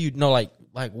 hydrant, what do you know? Like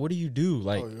what do you do?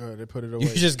 Like Oh, yeah, they put it away.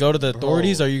 you just go to the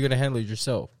authorities, or are you gonna handle it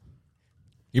yourself?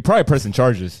 You're probably pressing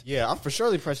charges. Yeah, I'm for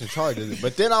surely pressing charges.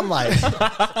 But then I'm like,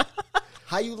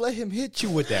 how you let him hit you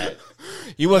with that?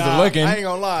 He wasn't looking. I ain't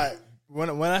gonna lie. When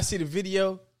I see the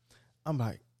video, I'm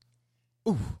like,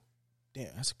 ooh, damn,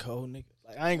 that's a cold nigga.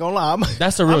 Like I ain't gonna lie.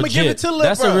 That's a real I'ma give it jit. to Lil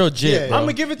That's Bro. a real jit. Yeah. bro. I'm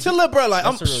gonna give it to Lil Bro. Like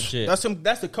That's I'm a real jit.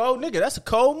 That's a cold nigga. That's a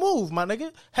cold move, my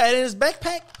nigga. Had it in his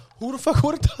backpack. Who the fuck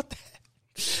would have thought that?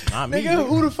 Not me. Nigga,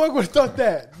 who the fuck would have thought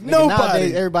that? Nowadays,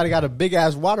 Nobody. everybody got a big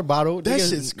ass water bottle. That Nigga,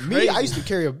 shit's Me, crazy. I used to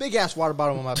carry a big ass water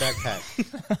bottle in my backpack.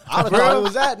 I would have thought it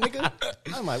was that, nigga.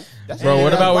 I'm like, that's Bro, a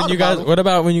what big-ass about when water you guys? bottle. What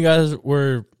about when you guys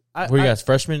were you I- guys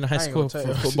freshmen in high I ain't school gonna for tell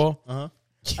you. football? Uh-huh.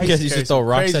 You guys used to throw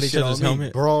rocks Crazy at each shit other's on me.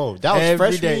 helmet. Bro, that was Every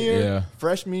freshman day. year, Yeah.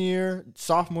 freshman year,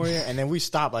 sophomore year, and then we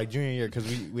stopped like junior year because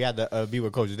we had to be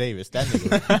with Coach Davis. That nigga,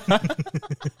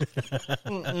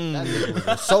 that nigga was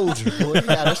a soldier. Boy. He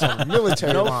had us on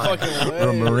military No line. fucking Or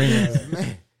a way. Marine.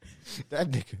 Man, that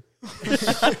nigga.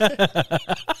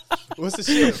 What's the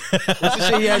shit? What's the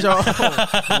shit he had y'all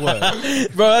on?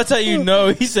 What? Bro, that's how you know.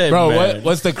 He said, Bro, man.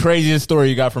 what's the craziest story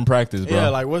you got from practice, bro? Yeah,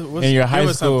 like what's in your give high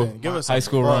us school, something. Give us high something.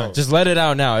 school Bro. run Just let it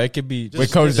out now. It could be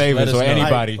with Coach just let Davis us or know.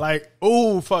 anybody. Like,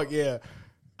 ooh, fuck yeah.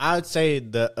 I would say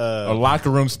the A locker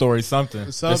room story, something.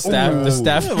 The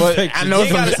staff. I know You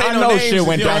ain't gotta say I no know names shit if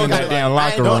went you down don't in that gotta- damn I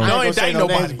locker ain't gonna- room. I ain't gonna indict say no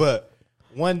nobody. names, but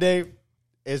one day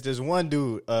is this one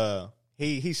dude.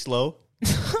 He's slow,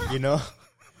 you know.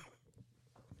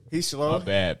 He's slow.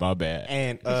 My bad.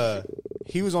 And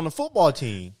he was on the football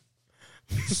team.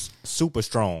 super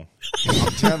strong.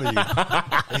 I'm telling you,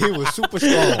 he was super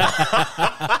strong.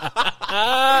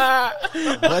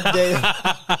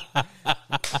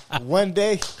 One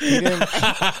day, he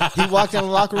walked in the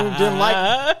locker room,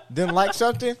 didn't like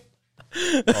something.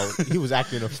 Oh, he was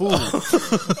acting a fool.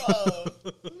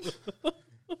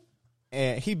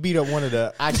 And he beat up one of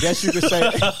the, I guess you could say,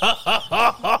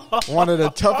 one of the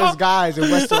toughest guys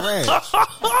in Western Ranch. No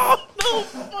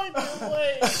fucking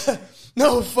way.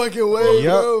 No fucking way,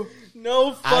 bro.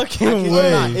 No fucking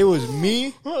way. It was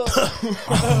me,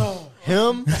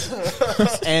 him,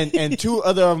 and two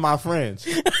other of my friends.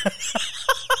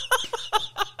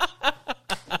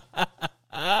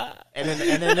 And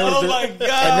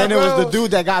then it was the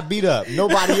dude that got beat up.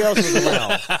 Nobody else was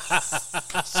around.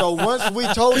 So once we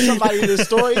told somebody this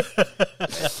story,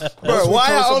 bro, why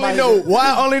I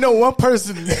only know one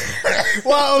person?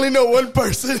 Why I only know one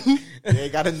person? They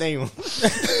got to name him.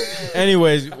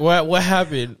 Anyways, what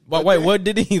happened? What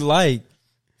did he like?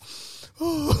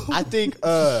 I think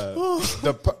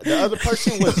the other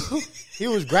person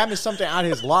was grabbing something out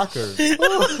of his locker.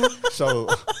 So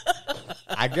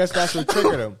I guess that's what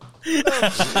triggered him. We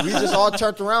just all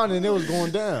turned around and it was going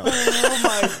down. Oh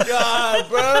my god,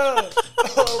 bro!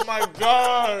 Oh my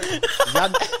god!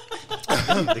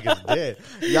 Niggas dead.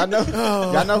 Y'all know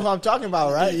who I'm talking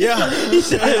about, right? Yeah.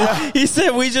 He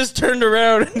said we just turned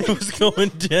around and it was going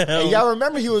down. And y'all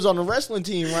remember he was on the wrestling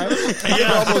team, right? He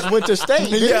almost went to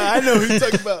state. Yeah, I know who you're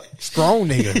talking about. Strong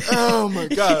nigga. Oh my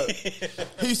god.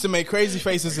 He used to make crazy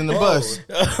faces in the bus.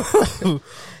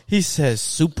 He says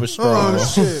super strong. Oh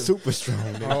shit. Super strong,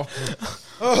 nigga.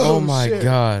 Oh my shit.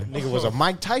 god. Nigga was a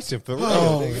Mike Tyson for real.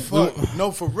 Oh fuck.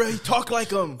 No, for real. He talk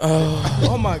like him.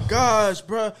 Oh my gosh,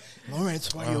 bro.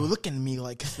 Lawrence, why you looking at me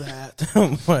like that?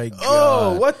 Oh my god.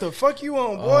 Oh, what the fuck you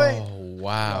on, boy? Oh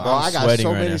wow. Bro, I got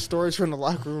so many now. stories from the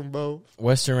locker room, bro.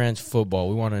 Western Ranch football.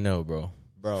 We want to know, bro.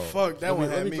 Bro, Fuck, that one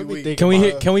had me weak.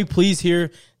 Can we please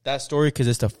hear that story? Because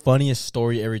it's the funniest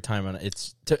story every time. And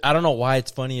I don't know why it's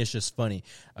funny. It's just funny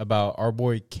about our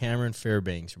boy Cameron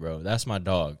Fairbanks, bro. That's my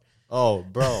dog. Oh,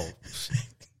 bro.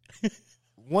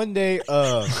 One day,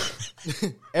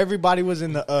 everybody was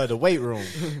in the weight room.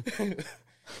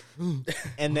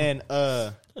 And then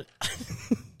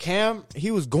Cam, he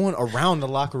was going around the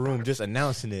locker room just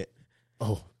announcing it.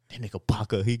 Oh, that nigga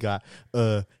Baca, he got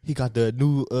the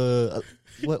new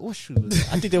what shoe was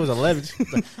it? I think there was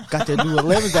 11s. Got the new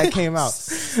 11s that came out.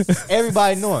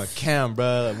 Everybody knowing Cam,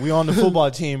 bro. We on the football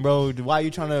team, bro. Why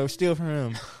you trying to steal from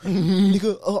him,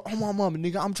 nigga? Oh my mama,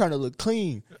 nigga. I'm trying to look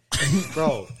clean,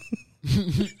 bro.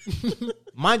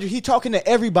 Mind you, he talking to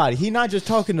everybody. He not just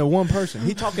talking to one person.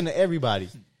 He talking to everybody.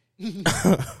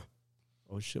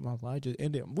 Oh shit, my life just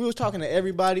ended. We was talking to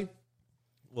everybody.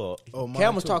 Well,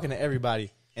 Cam was talking to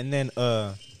everybody, and then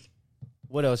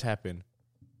what else happened?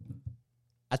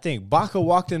 I think Baca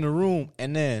walked in the room,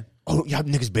 and then y'all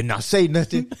niggas better not say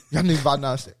nothing. Y'all niggas about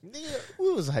not say. Nigga, we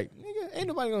was like, nigga, ain't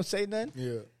nobody gonna say nothing.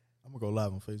 Yeah, I'm gonna go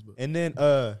live on Facebook. And then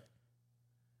I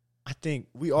think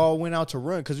we all went out to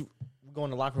run because we go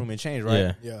in the locker room and change,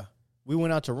 right? Yeah. We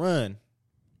went out to run.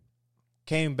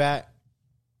 Came back.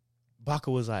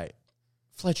 Baca was like,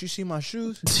 Fletch, you see my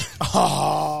shoes?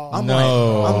 I'm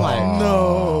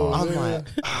like,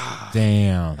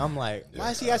 damn. I'm like, why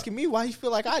is he asking me why he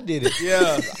feel like I did it?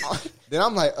 Yeah. Then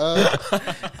I'm like,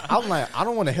 I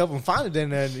don't want to help him find it.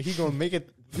 Then he gonna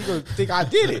think I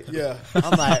did it. Yeah.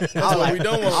 I'm like, we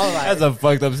don't want. That's a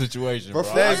fucked up situation, bro.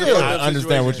 I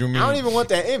understand what you mean. I don't even want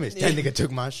that image. That nigga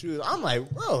took my shoes. I'm like,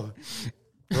 bro.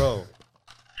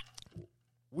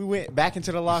 We went back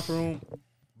into the locker room.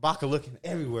 Baca looking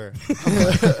everywhere.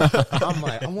 I'm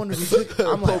like, I wonder who took.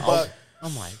 I'm like,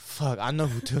 fuck. I know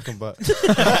who took him, but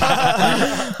Fuck.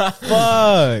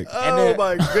 Oh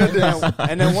my goodness.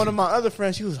 And then one of my other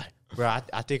friends, he was like, bro,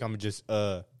 I think I'm gonna just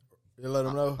You let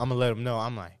him know. I'm gonna let him know.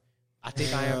 I'm like, I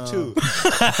think I am too.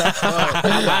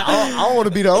 I'm like, I don't want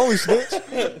to be the only snitch.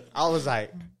 I was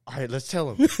like, all right, let's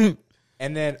tell him.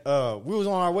 And then we was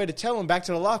on our way to tell him back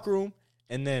to the locker room.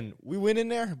 And then we went in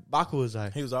there. Baca was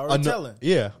like, he was already telling.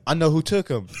 Yeah, I know who took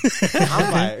him.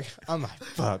 I'm like,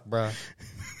 fuck, bro.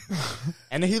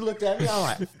 And then he looked at me. I'm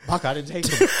like, Baca, I didn't take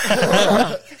him.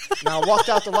 Now I walked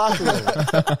out the locker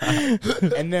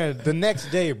room. And then the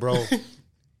next day, bro,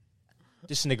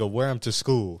 this nigga wear him to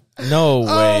school. No way.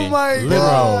 Oh my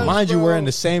god. Mind you, we're in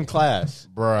the same class,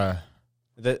 Bruh.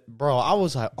 Bro, I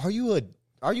was like, are you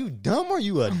dumb or are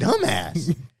you a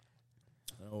dumbass?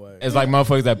 No way. It's like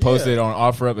motherfuckers that posted on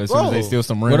OfferUp as soon as they steal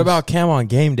some rims. What about Cam on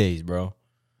game days, bro?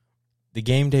 The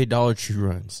game day Dollar Tree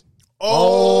runs.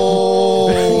 Oh,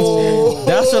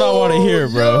 That's what I want to hear,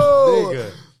 bro.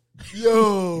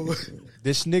 Yo,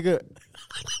 this nigga,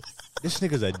 This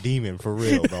nigga's a demon for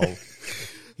real, bro.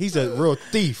 He's a real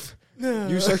thief.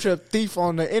 You search up thief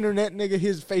on the internet, nigga,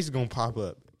 his face gonna pop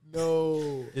up.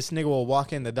 No. This nigga will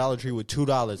walk in the Dollar Tree with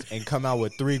 $2 and come out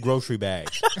with 3 grocery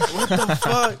bags. What the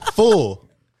fuck? Full.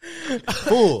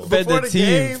 Fed the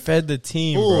team. Fed the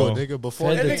team, Full, bro. nigga,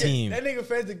 before fed the That team. nigga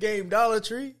fed the game Dollar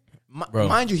Tree. Bro.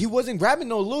 Mind you, he wasn't grabbing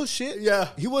no little shit. Yeah.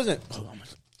 He wasn't.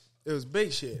 It was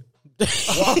big shit.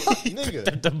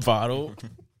 Nigga, The bottle.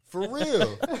 for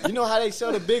real. You know how they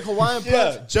sell the big Hawaiian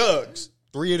punch? Jugs.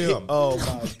 3 of them. Oh,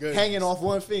 my goodness. Hanging off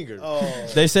one finger. Oh.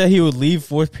 They said he would leave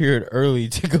fourth period early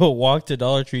to go walk to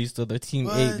Dollar Tree so the team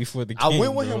ate before the game. I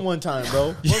went with him one time,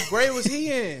 bro. What grade was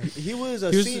he in? He was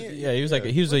a senior.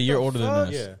 He was a year older than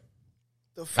us. Yeah.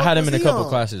 I had him in a couple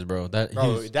classes, bro. That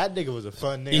nigga was a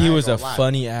fun nigga. He was a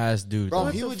funny ass dude. Bro,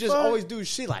 What he the would just fuck? always do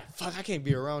shit like, fuck, I can't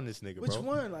be around this nigga, bro. Which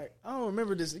one? Like, I don't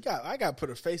remember this. I got to put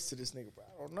a face to this nigga, bro.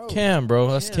 I don't know. Cam,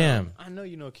 bro. That's Cam. I know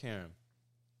you know Cam.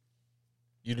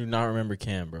 You do not remember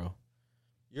Cam, bro.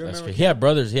 You That's remember crazy. He had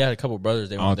brothers. He had a couple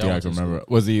brothers. I don't think I can remember.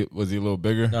 Was he a little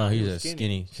bigger? No, he's He a was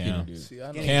skinny Cam. dude. See,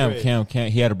 I know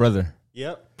Cam. He had a brother,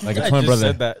 Yep. like a twin brother.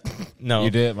 Said that. No,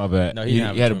 You did? My bad. No, he didn't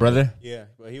have had a twin brother. Yeah,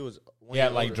 but he was. He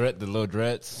had like the little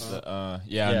dreads.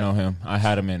 Yeah, I know him. I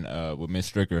had him in with Miss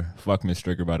Stricker. Fuck Miss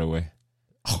Stricker, by the way.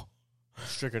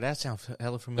 Stricker, that sounds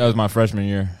hella That familiar. was my freshman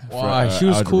year. why? She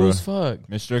was cool as fuck.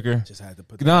 Miss Stricker. Just had to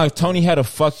put No, Tony had a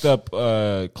fucked up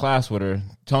class with her.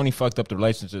 Tony fucked up the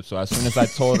relationship. So as soon as I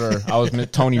told her I was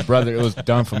Tony's brother, it was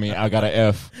done for me. I got an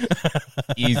F.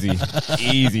 Easy.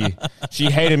 She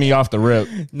hated me off the rip.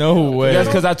 No way. Just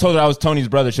because I told her I was Tony's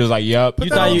brother, she was like, "Yup." You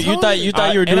thought you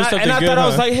were doing something and I good. thought I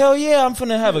was huh? like, "Hell yeah, I'm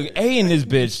finna have an A in this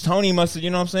bitch." Tony must have,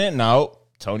 you know what I'm saying? No,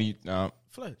 Tony, no.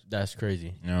 That's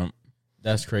crazy. No.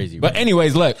 That's crazy. Bro. But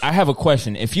anyways, look, I have a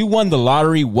question. If you won the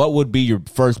lottery, what would be your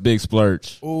first big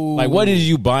splurge? Ooh. Like, what is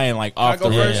you buying like off Can I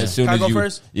the go rip first? as soon Can I as go you?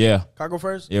 first? Yeah, Can I go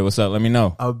first? yeah. What's up? Let me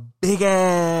know. A big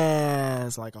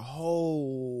ass, like a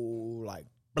whole, like,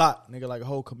 block, nigga, like a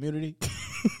whole community.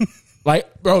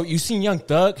 Like, bro, you seen Young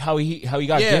Thug? How he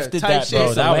got Yeah, gifted type that, shit.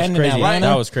 bro? That was land in crazy. Atlanta.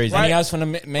 That was crazy. And he was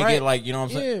finna make it like, you know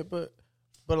what I'm saying? Yeah,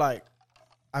 but like,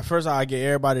 at first I get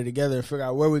everybody together and figure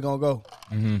out where we gonna go,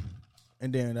 Mm-hmm.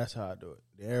 and then that's how I do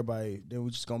it. Then we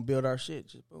just gonna build our shit,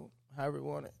 just boom, however we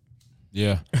want it.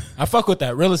 Yeah, I fuck with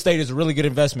that. Real estate is a really good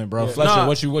investment, bro. Yeah. Fletcher, Nah,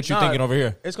 what you thinking over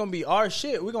here? It's gonna be our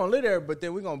shit. We're gonna live there, but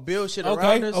then we're gonna build shit Okay,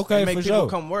 around us. okay, and make for people sure.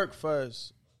 come work for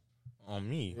us. On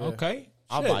me. Okay,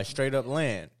 I'll shit. buy straight up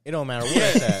land. It don't matter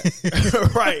where it's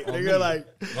at. Right, nigga, like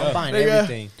I'm buying Nigga.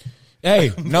 everything.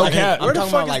 Hey, no cap. where the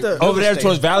talking fuck about, is like, the Over there estate.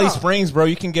 towards Valley Oh. Springs, bro,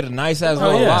 you can get a nice ass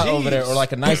little yeah. lot over there, Jeez. or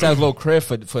like a nice ass little crib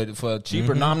for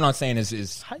cheaper. No, I'm not saying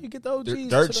it's How you get those G's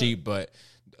dirt to the- cheap, but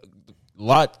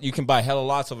lot you can buy hella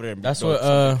lots over there. That's Bro, what,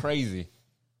 something crazy.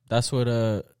 That's what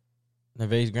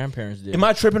Neve's grandparents did. Am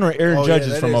I tripping or Aaron Oh, Judge yeah,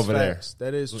 is that from is over facts.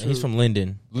 That is true. He's from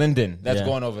Linden. Linden? That's Yeah.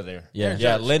 going over there. Yeah.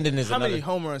 yeah. Linden is How another. many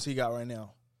home runs he got right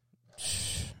now?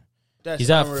 That's He's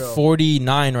at unreal.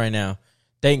 49 right now.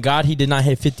 Thank God he did not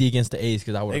hit 50 against the A's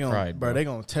because I would They have gonna, cried, bro. bro. They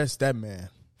gonna test that man.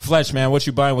 Fletch, man, what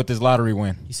you buying with this lottery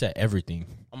win? He said everything.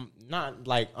 I'm not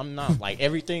like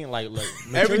everything like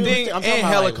Everything I'm and talking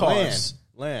about, helicopters.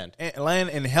 Land. And land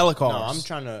and helicopters.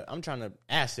 No, I'm trying to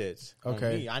assets. on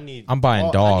Okay. me. I need. I'm buying I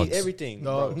need dogs. everything.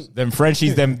 Dogs. Bro. Them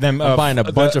Frenchies, them. I'm buying a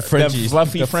bunch of Frenchies. them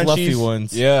fluffy The Frenchies. fluffy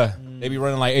ones. Yeah, they be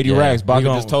running like 80 Yeah, racks. we Baca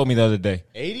gon- just told me the other day.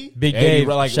 80. Big 80, Dave.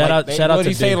 like, shout out what to did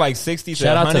he say? Big- Like 60 to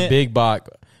Shout out 100? to Big Bach.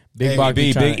 Big Bach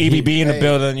be trying- EBB in the Hey,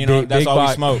 building. You know, Big- that's Big all we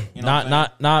Bach- smoke. You know what I'm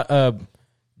saying? Not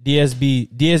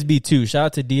DSB2. Shout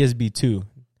out to DSB2.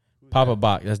 Papa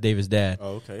Bach. That's David's dad.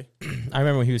 Oh, okay. I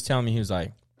remember when he was telling me, he was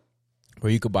like,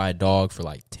 where you could buy a dog for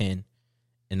like 10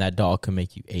 and that dog could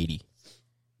make you 80.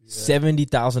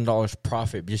 $70,000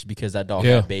 profit just because that dog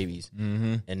had babies.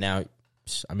 Mm-hmm. And now,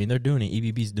 I mean, they're doing it.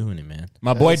 EBB's doing it, man.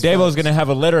 My boy Davo's going to have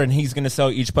a litter and he's going to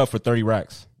sell each pup for 30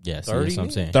 racks. Yeah, see, 30? that's what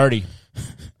I'm saying. 30.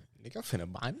 Nigga, I'm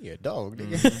finna buy me a dog.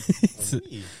 Nigga. On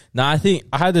me. Now, I think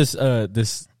I had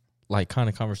this like kind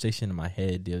of conversation in my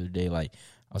head the other day. Like,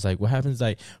 I was like, what happens?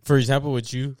 Like, for example,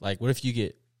 with you, like, what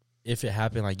if it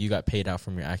happened, like, you got paid out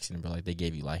from your accident, but like they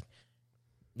gave you like,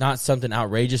 not something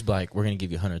outrageous, but like, we're going to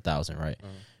give you 100,000, right?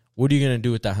 What are you going to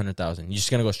do with that 100,000? You just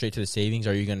going to go straight to the savings,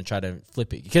 or are you going to try to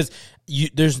flip it? Because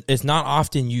it's not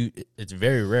often it's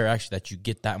very rare actually that you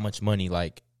get that much money,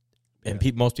 like, and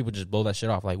most people just blow that shit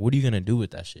off. Like, what are you going to do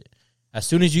with that shit? As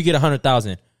soon as you get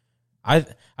 100,000, I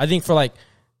think for like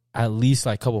at least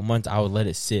like a couple months, I would let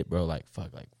it sit, bro. Like,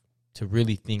 fuck, like, to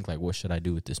really think like, what should I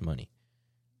do with this money?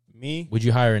 Me? Would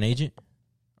you hire an agent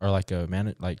or like a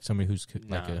man, like somebody who's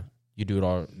like Nah. you do it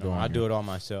all? No, I do it all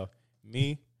myself.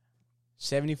 Me,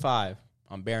 75.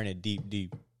 I'm burying it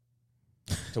deep.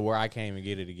 to where I can't even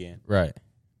get it again. Right.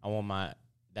 I want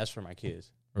that's for my kids.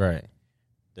 Right.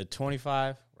 The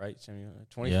 25, right?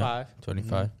 25. Yeah,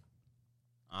 25.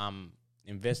 I'm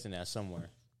investing that somewhere.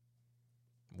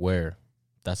 Where?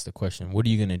 That's the question. What are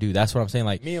you going to do? That's what I'm saying.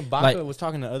 Like me and Baca was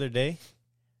talking the other day.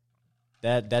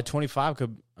 That 25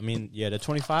 could, the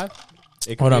 25.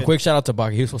 Hold on, quick shout out to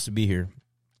Baca. He was supposed to be here.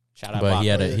 Shout out, but Baca. he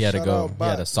had to go. He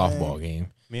had a softball game.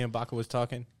 Me and Baca was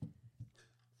talking.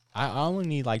 I only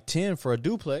need like 10 for a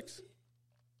duplex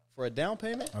for a down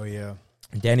payment. Oh yeah,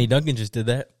 Danny Duncan just did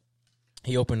that.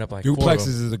 He opened up like duplexes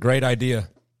is a great idea.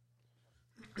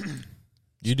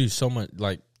 You do so much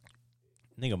like.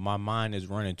 Nigga, my mind is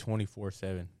running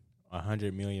 24/7,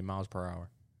 100 million miles per hour.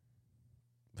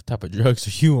 What type of drugs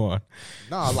are you on?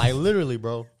 Nah, like literally,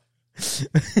 bro.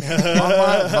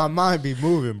 my mind be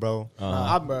moving, bro.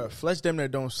 Fletch damn near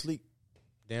don't sleep.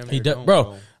 Damn, he does,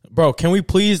 bro. Can we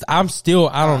please? I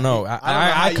don't know.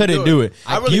 I couldn't do it.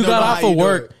 You got off of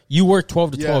work. You worked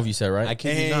 12 to 12. You said right. I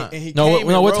kid you not.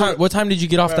 No. What time did you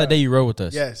get off that day you rode with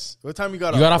us? Yes. What time you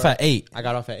got off? You got off at 8. I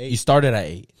got off at 8. You started at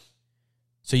 8.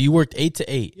 So you worked 8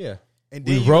 to 8. Yeah. And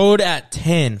we rode at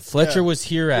 10. Fletcher was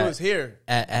here at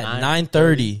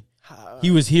 9:30.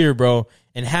 He was here, bro,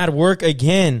 and had work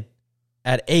again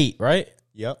at 8. Right?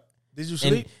 Yep. Did you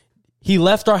sleep? And he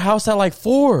left our house at like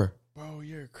 4. Bro,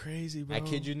 you're crazy, bro. I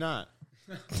kid you not.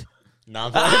 The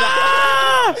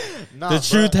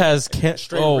truth has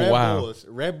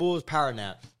Red Bulls power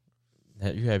nap.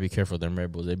 You gotta be careful with them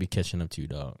Red Bulls. They be catching up to you,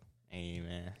 dog. Hey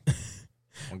man.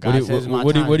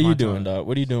 What are you doing, dog?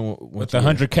 What are you doing with the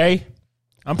 100K?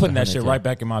 I'm putting that shit right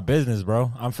back in my business,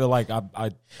 bro. I feel like that's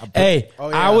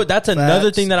another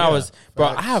thing that I was,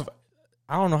 bro. I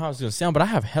don't know how it's gonna sound, but I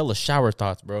have hella shower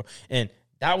thoughts, bro. And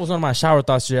that was one of my shower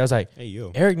thoughts today. I was like, "Hey,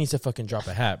 yo, Eric needs to fucking drop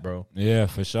a hat, bro." Yeah,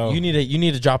 for sure. You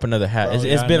need to drop another hat. Bro,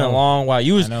 it's been a long while.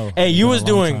 You was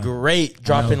doing great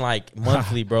dropping like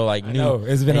monthly, bro. Like new.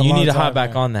 It's been a long time. You need to hop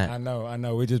back on that. I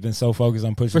know. We just been so focused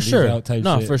on pushing these out type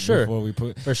shit. For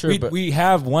sure. We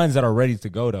have ones that are ready to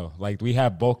go though. Like we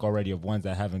have bulk already of ones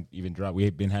that haven't even dropped.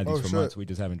 We've been had these for months. We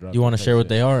just haven't dropped. You want to share what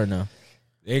they are or no?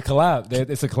 It collab.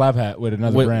 It's a collab hat with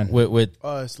another brand. With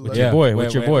your boy,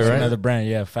 right? Another brand,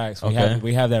 yeah. Facts.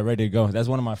 We have that ready to go. That's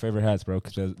one of my favorite hats, bro.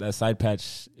 Because that side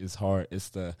patch is hard. It's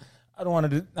the. I don't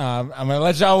want to do. I'm gonna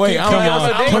let y'all wait.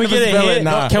 Can we get a hint?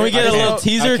 Can we get a little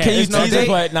teaser? Can you tease it?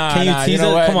 Can you tease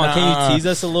it? Come on, can you tease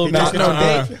us a little bit?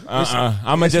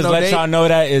 I'm gonna just let y'all know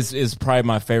that is probably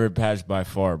my favorite patch by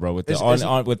far, bro.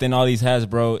 Within all these hats,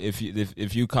 bro. If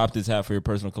you cop this hat for your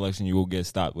personal collection, you will get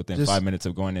stopped within 5 minutes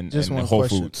of going in Whole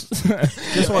Foods.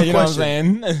 Just one question. You know what I'm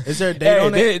saying? Is there a date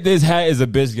on it? This hat is a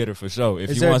bitch getter for sure.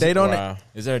 Is there a date on it?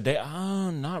 Is there a date?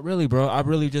 Not really, bro. I've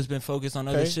really just been focused on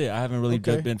other shit. I haven't really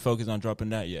just been focused on dropping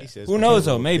that yet. Who knows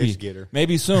though? Maybe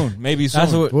soon.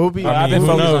 That's what we'll be. I've been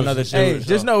focused on other shit. Hey,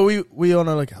 just know we on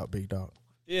the lookout, big dog.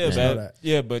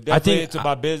 Yeah, but definitely it's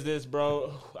about business,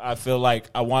 bro. I feel like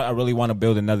I really want to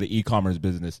build another e-commerce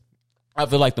business. I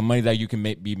feel like the money that you can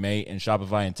be made in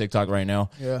Shopify and TikTok right now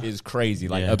is crazy,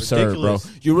 like absurd, ridiculous.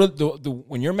 Bro. You really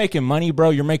when you're making money,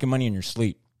 bro, you're making money in your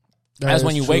sleep. That's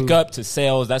when you wake up to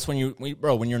sales. That's when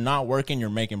when you're not working, you're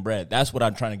making bread. That's what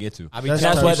I'm trying to get to.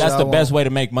 That's the best way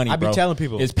to make money, bro. I be telling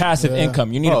people. It's passive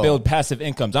income. You need to build passive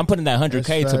incomes. I'm putting that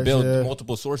 100K to build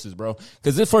multiple sources, bro.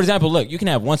 Because for example, look, you can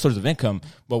have one source of income,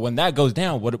 but when that goes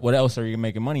down, what else are you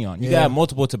making money on? You gotta have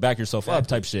multiple to back yourself up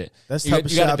type shit. That's you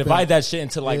gotta divide that shit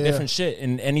into like different shit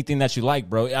and anything that you like,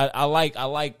 bro. I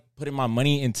like putting my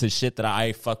money into shit that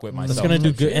I fuck with myself. That's gonna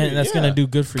do good, and that's gonna do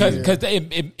good for you. Because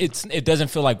it doesn't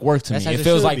feel like work to me. It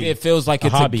feels like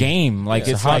it's a game. Like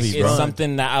it's hobby, it's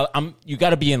something that you got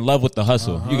to be in love with the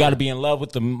hustle. You got to be in love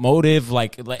with the motive.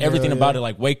 Like everything about it.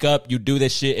 Like wake up, you do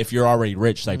this shit if you're already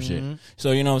rich type shit.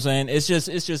 So you know what I'm saying? It's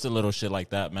just a little shit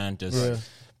like that, man. Just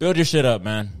build your shit up,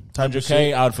 man.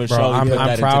 100K out for sure. I'm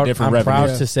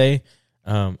proud to say,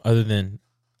 other than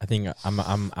I think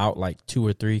I'm out like 2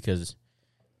 or 3 because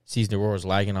Season of the World is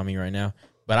lagging on me right now.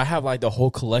 But I have like the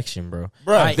whole collection, bro.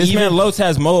 This man Lowe's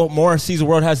has more Season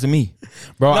World has than me,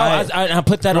 bro. No, I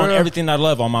put that on everything I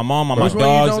love, on my mom, on my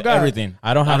dogs, everything.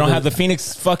 I don't have the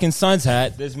Phoenix fucking Suns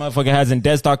hat. This motherfucker has in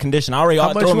dead stock condition. I already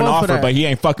threw him an offer, but he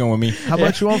ain't fucking with me. How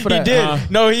much you want for that? He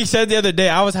did. No, he said the other day.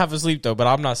 I was half asleep though, but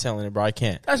I'm not selling it, bro. I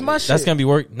can't. That's my shit. That's gonna be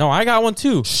work. No, I got one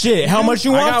too. Shit, how much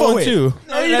you want for it? Too.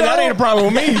 No, that ain't a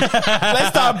problem with me. Let's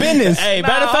start business. Hey,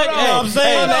 matter of fact, I'm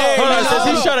saying, hold on, since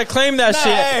he's trying to claim that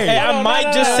shit, hey, I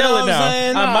might just sell it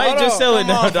now. I might just sell it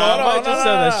now, dog. I might just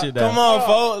sell that shit now. Come on,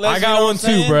 folks. I got one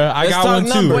too, bro. I got one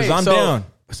too. I'm down.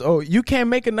 So you can't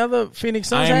make another Phoenix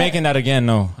Suns I ain't hat? making that again.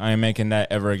 No, I ain't making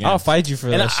that ever again. I'll fight you for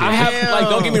And that shit. I have like,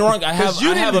 don't get me wrong. I have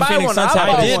a Phoenix Suns hat.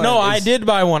 I did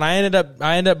buy one. I ended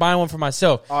up buying one for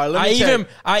myself. All right, let me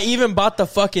I even bought the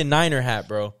fucking Niner hat,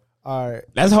 bro. All right.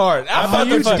 That's hard. I bought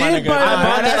the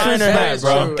Niner hat,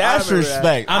 bro. That's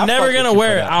respect. I'm never gonna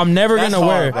wear it. I'm never gonna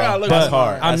wear it. That's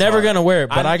hard. I'm never gonna wear it.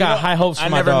 But I got high hopes for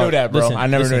my dog. I never knew that, bro. I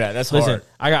never knew that. That's hard.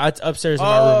 I got it's upstairs in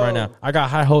my room right now. I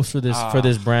got high hopes for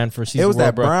this brand for season. It was world,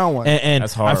 that bro. brown one. And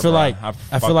that's hard, I feel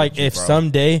bro. like if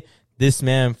someday this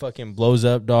man fucking blows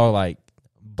up, dog, like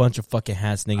bunch of fucking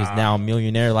hats, niggas now a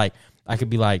millionaire, like I could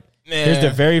be like, here's the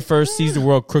very first Seize the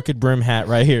World crooked brim hat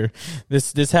right here.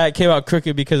 This hat came out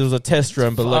crooked because it was a test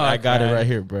run, but look, I got it right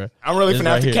here, bro. I'm really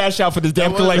finna have to cash out for this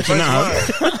damn collection now.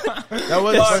 That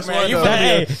was the first one.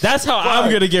 Hey, that's how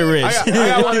I'm gonna get rich. I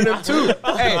got one of them too.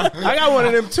 Hey, I got one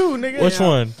of them too, nigga. Which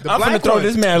one? I'm finna throw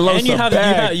this man low. And you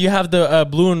have the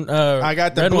blue and I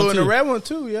got the blue and the red one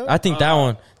too. Yeah, I think that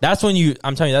one. That's when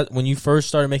I'm telling you that when you first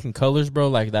started making colors, bro,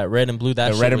 like that red and blue.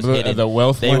 That the red and blue, the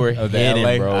wealth. They were hidden,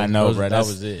 LA. bro. I know, bro. That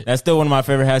was it. That's still one of my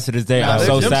favorite hats to this day. I'm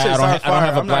so sad. I don't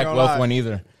have a black wealth one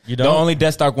either. You don't? The only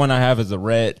desk stock one I have is a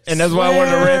red, and that's why I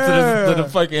wanted a red to the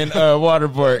fucking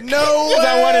waterboard. No way.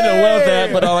 I wanted a wealth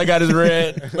hat, but all I got is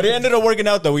red. But it ended up working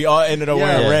out though. We all ended up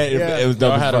wearing red. It was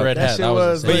dope. I had a red hat. That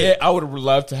was but yeah, I would have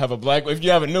loved to have a black. If you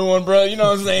have a new one, bro, you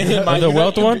know what I'm saying. The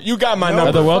wealth one. You got my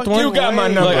number. The wealth one. You got my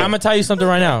number. Look, I'm gonna tell you something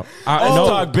right now. Let's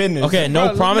talk business. Okay,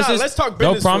 no promises. Let's talk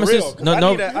business. No promises. No.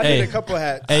 I need a couple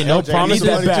hats. Hey, no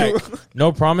promises.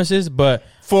 No promises, but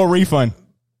full refund.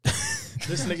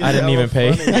 I didn't even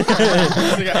pay.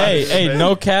 Hey,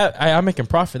 no cap. I'm making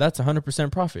profit. That's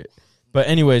 100% profit. But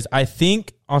anyways, I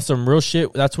think on some real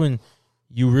shit, that's when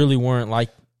you really weren't like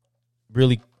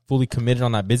really fully committed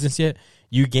on that business yet.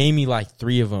 You gave me like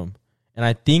 3 of them, and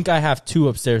I think I have 2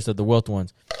 upstairs of the wealth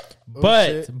ones.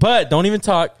 But don't even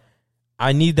talk.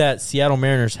 I need that Seattle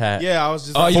Mariners hat. Yeah, I was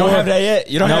just. Oh, you don't have that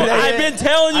yet? You don't have that yet? I've been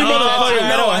telling you, motherfucker.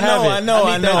 I know.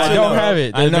 I don't have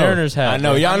it. The Mariners hat. I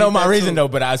know. Y'all know my reason though,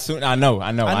 but I know.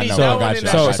 I got you.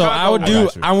 So I would do.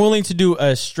 I'm willing to do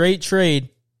a straight trade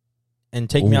and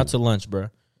take me out to lunch, bro.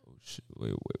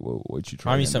 Wait, what you trading?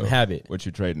 Find me some habit. What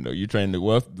you trading though? You trading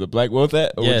the black wealth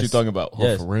hat, or what you talking about?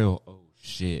 Oh, for real? Oh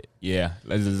shit, yeah,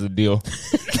 this is a deal.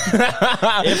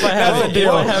 If I have it,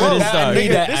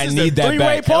 I need that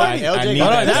back.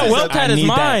 That wealth hat is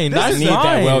mine. I need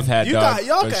that wealth hat, dog.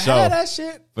 Y'all can have that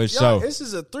shit. For sure. This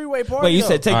is a 3-way party. Wait, you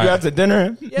said take you out to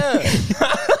dinner? Yeah,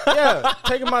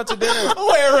 take him out to dinner.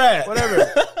 Where at?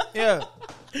 Whatever. Yeah.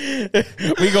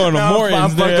 We going to Morton's.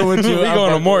 I'm fucking with you. We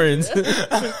going to Morton's. I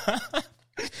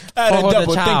had to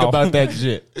double think about that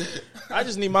shit. I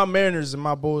just need my Mariners and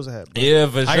my Bulls hat. Bro. Yeah,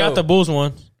 for sure. I got the Bulls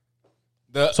one.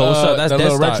 So what's up? That's the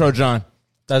little retro John.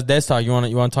 That's desk talk. You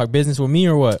want to talk business with me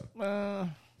or what?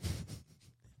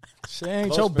 Shit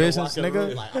ain't your business,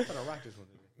 nigga. Like, I'm gonna rock this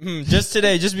one. Just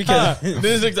today, just because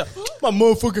this is my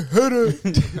motherfucking header.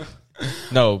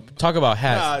 No, talk about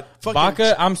hats.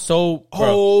 Baca, I'm so.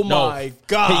 Bro, my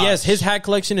god! Yes, his hat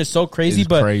collection is so crazy,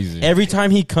 but every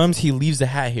time he comes, he leaves a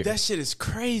hat here. That shit is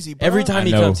crazy, bro. Every time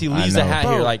he comes, he leaves a hat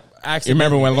here. Like, you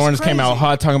remember when Lawrence came out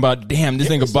hot talking about, damn, this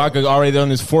nigga Baca already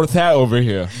on his 4th hat over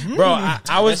here, bro.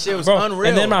 I was, that shit was bro, unreal.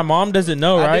 And then my mom doesn't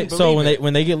know, right? So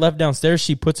when they get left downstairs,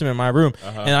 she puts them in my room,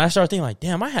 and I start thinking like,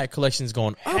 damn, my hat collection is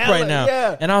going up right now.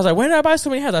 Yeah. And I was like, when did I buy so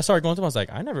many hats? I started going through. I was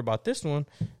like, I never bought this one.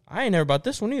 I ain't never bought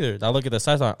this one either. I look at the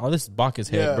size, like, oh, this is Baca's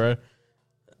head, bro.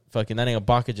 Fucking that nigga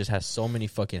Baca just has so many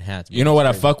fucking hats. Bro. You know what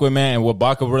I fuck with, man, and what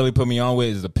Baca really put me on with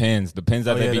is the pins. The pins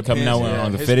that they be coming out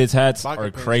on the fitted hats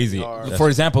are crazy. For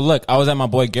example, look, I was at my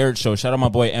boy Garrett's show. Shout out my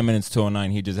boy Eminence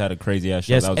 209. He just had a crazy ass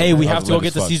show. Yes, hey, we have to go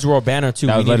get the Seize the World banner too.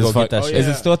 We need to go get that shit. Is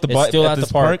it still at the It's still at the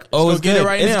park. Oh, it's good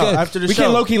right now after the show. We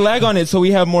can low key lag on it so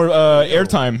we have more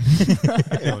airtime.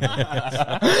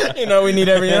 You know, we need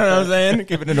every. You know what I'm saying?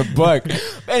 Keep it in a buck.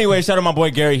 Anyway, shout out my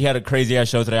boy Gary. He had a crazy ass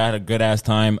show today. I had a good ass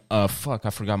time. Fuck, I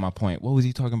forgot my point. What was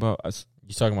he talking about?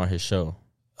 You talking about his show?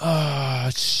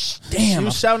 Damn!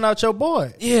 You shouting out your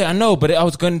boy. Yeah, I know, but I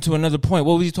was getting to another point.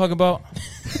 What was he talking about?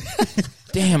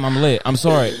 Damn, I'm lit. I'm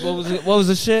sorry. What was it? What was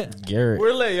the shit? Garrett.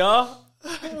 We're lit, y'all.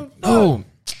 Oh,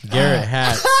 Garrett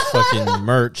hats, fucking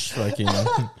merch, fucking.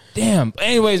 Damn.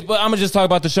 Anyways, but I'm gonna just talk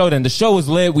about the show then. The show was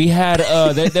lit. We had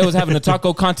they was having a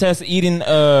taco contest eating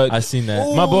I seen that.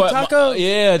 Ooh, my boy taco?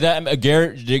 yeah, that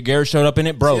Garrett showed up in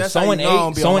it, bro. Someone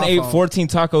ate 14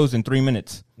 tacos in 3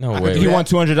 minutes. No way. He won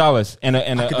 $200 and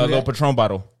a little Patron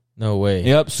bottle. No way.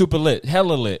 Yep, super lit.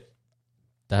 Hella lit.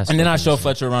 And then I showed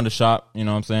Fletcher around the shop, you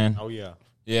know what I'm saying? Oh yeah.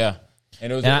 Yeah.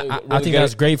 And it was I think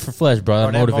that's great for Flesh, bro.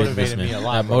 That motivated this man. Me a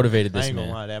lot, that motivated I this ain't man.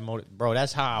 gonna lie, bro,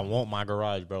 that's how I want my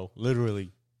garage, bro.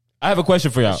 Literally. I have a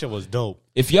question for y'all. That shit was dope.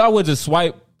 If y'all were to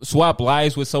swap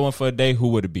lives with someone for a day, who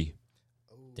would it be?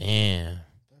 Damn.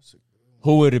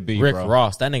 Who would it be? Rick bro?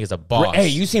 Ross. That nigga's a boss. Hey,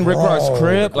 you seen Rick Ross'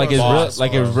 crib? Like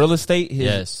his real estate?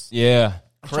 Yes. Yeah.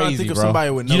 I'm trying to Crazy, think of bro. somebody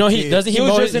with no You know kids. he doesn't. He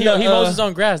mows his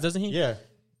own grass, doesn't he? Yeah.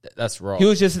 That's wrong. He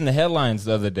was just in the headlines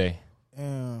the other day.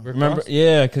 Damn. Remember?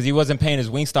 Yeah, because he wasn't paying his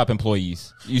Wingstop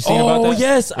employees. You seen about that? Oh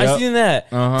yes, I Yep. seen that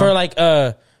for like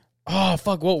oh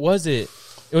fuck, what was it?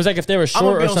 It was like if they were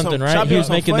short or something, right? He was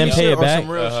making them pay it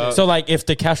back. So like if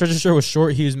the cash register was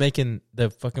short, he was making the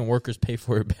fucking workers pay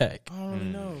for it back. I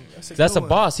don't know. That's a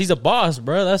boss. He's a boss,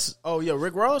 bro. That's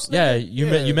Rick Ross. yeah.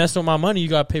 You messed with my money, you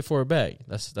gotta pay for it back.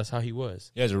 That's how he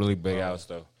was. He has a really big house,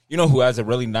 though. You know who has a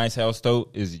really nice house, though?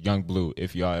 Is Young Blue,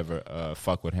 if y'all ever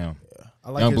fuck with him. I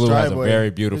like Young his Blue has a driveway.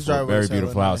 very beautiful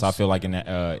house. Nice. I feel like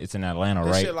it's in Atlanta, That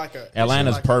right? shit like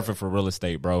Atlanta's perfect for real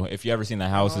estate, bro. If you ever seen the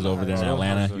houses over there in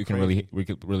Atlanta, we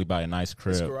could really buy a nice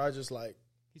crib. This garage is like,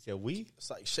 He said we? it's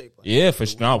like shaped like Yeah, for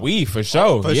sure.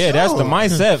 for Yeah, sure. that's the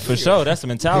mindset for sure. That's the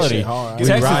mentality. Shit hard. We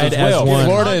Texas ride as as well, one.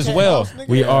 Florida as well.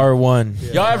 We are one.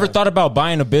 Y'all ever thought about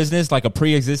buying a business, like a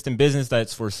pre-existing business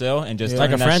that's for sale, and just Like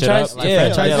a turning that shit franchise? up? Like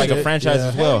Yeah, franchise like a shit? franchise Yeah.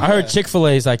 as well. I heard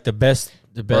Chick-fil-A is like the best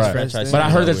Right. franchise. But I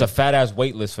heard to there's a with. fat ass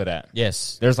wait list for that.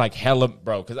 Yes. There's like hella,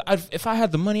 bro. Because if I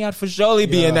had the money, I'd for surely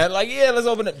be in that. Like, yeah, let's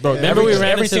open it, bro. Remember we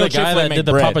ran into the single guy Chick-fil-A that make did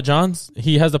the bread. Papa John's?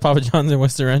 He has the Papa John's in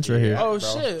Western Ranch right here. Oh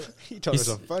shit! He told us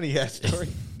a funny ass story.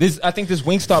 I think this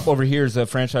Wingstop over here is a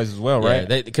franchise as well, right?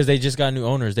 Right, because they just got new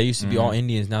owners. They used to be all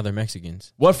Indians, now they're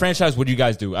Mexicans. What franchise would you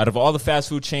guys do out of all the fast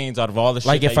food chains? Out of all the shit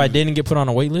Like if that I you- didn't get put on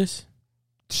a wait list,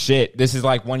 shit, this is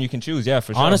like one you can choose. Yeah,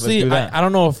 for sure. honestly, Let's do that. I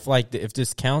don't know if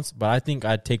this counts, but I think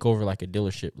I'd take over like a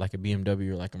dealership, like a BMW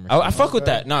or like a Mercedes. I fuck with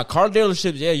that. Nah, car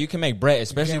dealerships, yeah, you can make bread,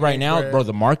 especially right now, bread. bro.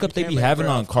 The markup You they can't be make having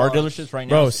bread on off car cars. dealerships right now,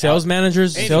 Bro, is sales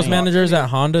managers at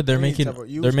Honda, they're Any making type of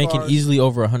used cars. easily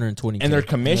over 120. and their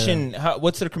commission.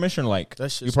 What's their commission like?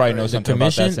 That shit's You probably know crazy. something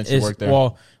about that commission since you is work there.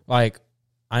 well, like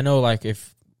I know, like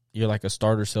if you're like a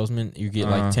starter salesman, you get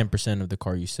like Uh-huh. 10% of the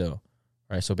car you sell,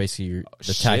 right? So basically,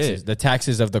 shit. the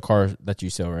taxes of the car that you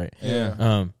sell, right?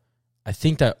 Yeah. I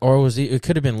think that, or it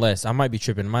could have been less. I might be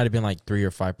tripping. It might have been like 3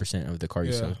 or 5% of the car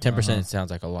you Yeah. sell. 10%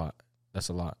 sounds like a lot. That's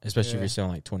a lot, especially if Yeah. you're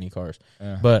selling like 20 cars.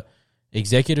 Yeah. But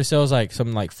executive sales, like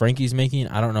something like Frankie's making,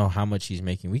 I don't know how much he's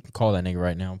making. We can call that nigga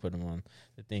right now and put him on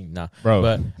the thing. Nah, Bro,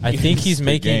 but I think he's the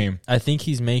making. game. I think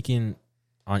he's making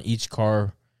on each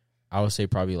car. I would say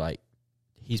probably like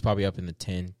he's probably up in the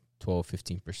 10, 12,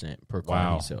 15% per car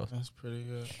Wow. he sells. That's pretty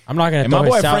good. I'm not gonna. And throw my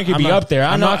boy his Frankie be up there.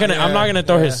 I'm not gonna. I'm not gonna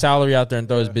throw his Yeah. salary out there and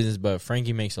throw his business. But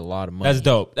Frankie makes a lot of money. That's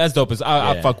dope. That's dope.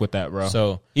 I Yeah. fuck with that, bro.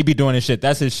 So he be doing his shit.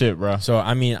 That's his shit, bro. So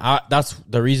I mean, that's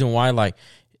the reason why. Like,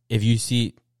 if you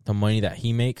see the money that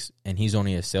he makes, and he's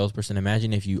only a salesperson,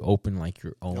 imagine if you open like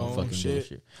your own fucking shit.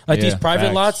 dealership. Like Yeah, these private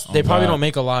facts. lots, Oh, they probably God. don't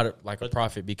make a lot of like a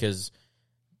profit because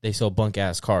they sell bunk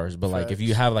ass cars. But like, if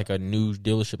you have like a new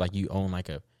dealership, like you own like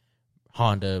a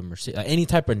Honda, Mercedes, like any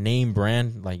type of name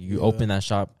brand, like you open that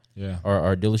shop Yeah.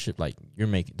 or dealership, like you're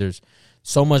making. There's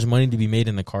so much money to be made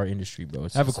in the car industry, bro.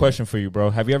 It's I have a insane. question for you, bro.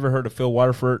 Have you ever heard of Phil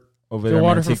Waterford over Phil there? in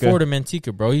Waterford Manteca? Ford in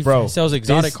Manteca, bro. He Bro, sells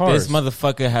exotic cars. This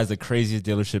motherfucker has the craziest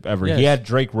dealership ever. Yes. He had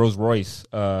Drake Rolls Royce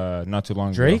not too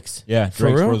long Drake's? ago. Yeah, For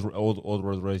Drake's real? old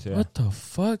Rolls Royce. Yeah, What the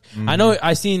fuck? I know.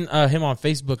 I seen him on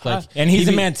Facebook. Like, and he's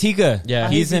he in be- Manteca. Yeah.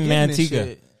 he's in getting this Manteca.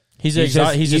 shit. He's He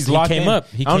he came in. up.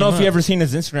 He I don't know came if you up. ever seen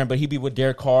his Instagram, but he be with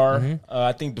Derek Carr.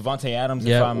 I think Devontae Adams. If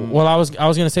Yeah. I'm, Well, I was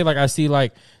gonna say like I see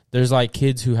like there's like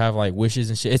kids who have like wishes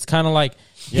and shit. It's kind of like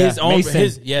his Yeah, own.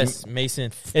 Mason.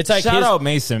 Mason. It's like shout his, out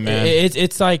Mason, man.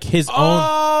 It's like his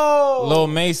own. Lil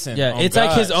Mason. Yeah, Oh, it's like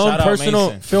God. his own Shout out personal.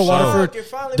 Mason. Phil For sure. Waterford. It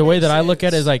finally The way makes that I look at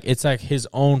it sense. is like it's like his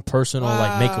own personal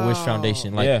like Make a Wish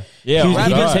Foundation. Like Yeah. he, Oh, he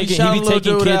God. be taking Shout little kids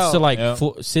dude to out. like Yeah.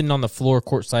 sitting on the floor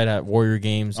courtside at Warrior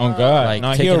games. Oh God, like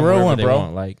no, he taking a them real wherever one, they bro.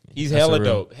 want. Like He's that's hella a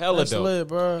real- dope, hella That's dope, lit,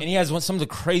 bro. And he has some of the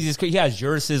craziest. He has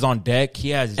Ursus on deck. He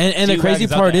has And the crazy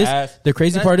G-Wagons out part the is ass. the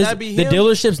crazy That- part is that be the him?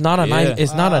 dealership's not a Yeah. nice.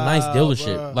 It's not a nice Wow,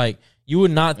 dealership. bro. Like you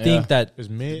would not think that It's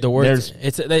mid. the word There's-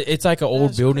 it's like an old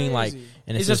That's building crazy. like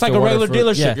and It's says just like Phil a regular Waterford.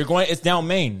 dealership. Yeah. You're going. It's down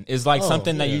Main. It's like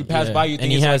something that you pass Yeah. by. You And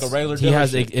think he it's has like a regular he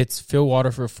has dealership. it's Phil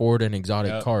Waterford Ford and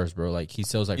exotic Yep. cars, bro. Like he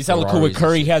sells like He's hella cool with Ferraris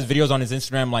Curry. and He has videos on his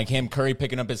Instagram, like him, Curry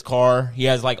picking up his car. He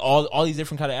has like all these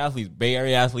different kind of athletes, Bay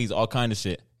Area athletes, all kind of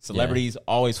shit. Celebrities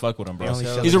always fuck with him, bro. only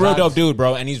sell He's a real jocks. dope dude,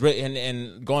 bro. And he's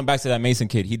and going back to that Mason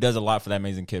kid, he does a lot for that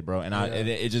Mason kid, bro. And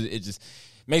it just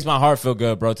makes my heart feel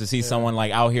good, bro, to see someone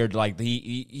like out here like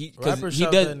he because Rapper he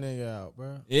shout does. that nigga out,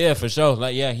 bro. Yeah, for sure.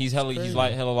 Like, yeah, he's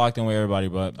like hella locked in with everybody,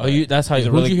 but Oh, you that's how. He's a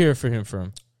Who'd you really- hear for him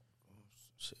from?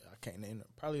 Shit, I can't name it.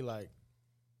 Probably like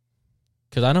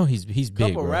Because I know he's big,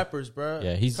 couple bro. rappers, bro.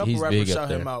 Yeah, he's rappers big shout up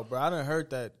there. him out, bro. I done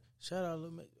heard that. Shout out,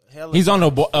 Lil He's on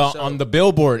the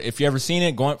billboard. If you ever seen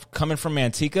it, coming from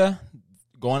Manteca,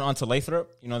 going onto Lathrop.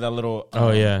 You know that little.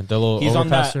 The little. He's overpasser? on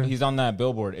that. He's on that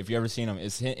billboard. If you ever seen him,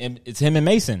 it's him and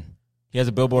Mason. He has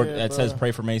a billboard that says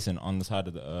 "Pray for Mason" on the side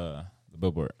of the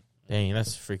billboard. Dang,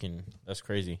 that's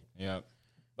crazy. Yeah.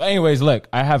 But anyways, look,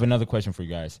 I have another question for you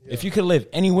guys. Yeah. If you could live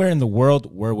anywhere in the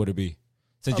world, where would it be?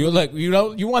 Since you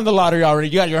won the lottery already,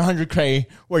 you got your 100K.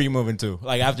 Where are you moving to?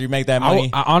 Like after you make that money,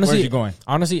 honestly, where are you going?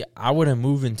 Honestly, I wouldn't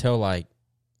move until I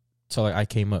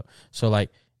came up. So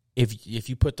like, if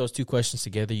you put those two questions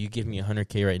together, you give me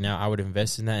 100K right now, I would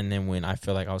invest in that, and then when I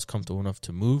feel like I was comfortable enough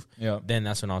to move, then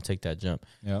that's when I'll take that jump.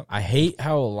 Yeah. I hate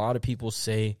how a lot of people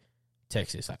say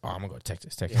Texas, like, oh, I'm gonna go to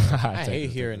Texas. I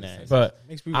hate hearing that, but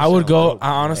I would go.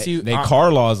 I honestly,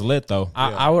 car law is lit though.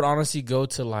 I would honestly go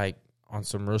to like on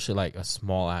some real shit, like a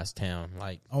small ass town.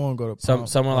 Like I want to go to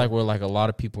somewhere like where like a lot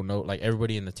of people know, like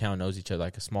everybody in the town knows each other,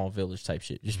 like a small village type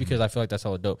shit. Just because I feel like that's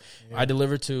all dope. Yeah. I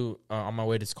delivered to on my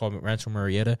way to, it's called Rancho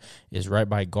Marietta. It's right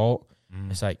by Galt.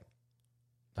 It's like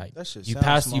you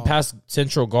pass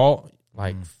Central Galt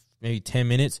like maybe 10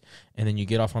 minutes, and then you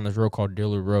get off on this road called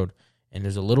Dillard Road. And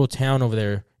there's a little town over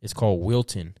there. It's called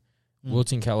Wilton,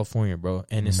 California, bro.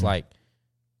 And it's like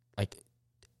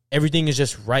everything is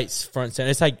just right front center.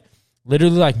 It's like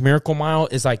literally like Miracle Mile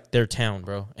is like their town,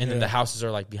 bro. And then the houses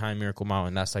are like behind Miracle Mile,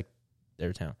 and that's like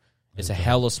their town. It's a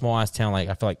hella small ass town. Like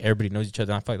I feel like everybody knows each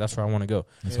other. And I feel like that's where I want to go.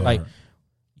 Like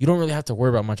you don't really have to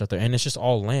worry about much out there, and it's just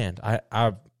all land.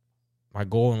 My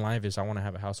goal in life is I want to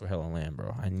have a house with hella land,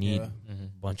 bro. I need a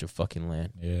bunch of fucking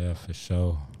land. Yeah, for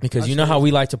sure. Because you know how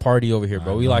we like to party over here,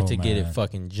 bro. We like to get it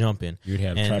fucking jumping. You'd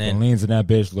have trampolines in that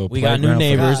bitch. Little we got new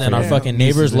neighbors, and our fucking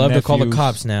neighbors love to call the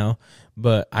cops now.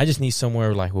 But I just need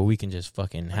somewhere like where we can just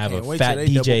fucking have a fat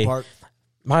DJ.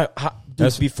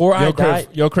 Before I die,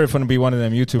 your crib gonna be one of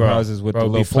them YouTube houses with the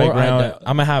little playground.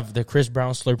 I'm gonna have the Chris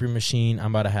Brown Slurpee machine. I'm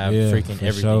about to have freaking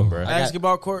everything, bro.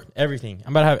 Basketball court, everything.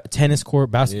 I'm about to have a tennis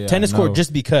court, tennis court,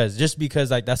 just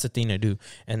because like that's the thing to do.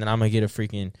 And then I'm gonna get a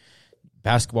freaking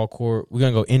basketball court. We're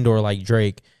gonna go indoor like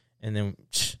Drake, and then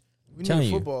we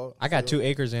need football. I got 2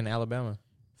 acres in Alabama.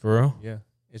 For real? Yeah,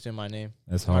 it's in my name.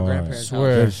 That's my hard. grandparents'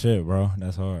 Swear. Good shit, bro.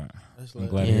 That's hard. I'm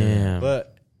glad to hear that.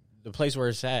 But the place where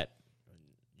it's at,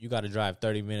 you got to drive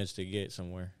 30 minutes to get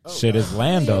somewhere. Shit is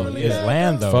land though. It's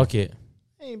land though. Fuck it.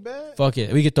 Ain't bad. Fuck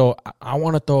it. We could throw. I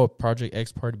want to throw a Project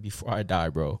X party before I die,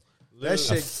 bro. That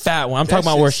shit, a fat one. I'm talking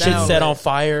about where shit's set on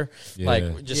fire,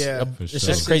 like just it's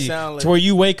just crazy. To where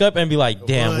you wake up and be like,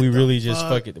 "Damn, we really just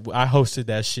fucking." I hosted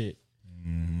that shit.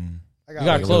 We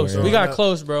got close. We got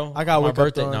close, bro. I got my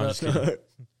birthday. No, I'm just kidding.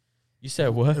 You said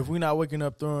what? If we not waking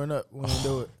up throwing up, we don't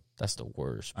do it. That's the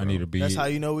worst, bro. I need to be. That's how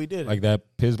you know we did it. Like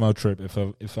that Pismo trip.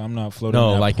 If I'm not floating, no,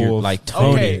 in that like pool, you're like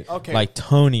Tony, like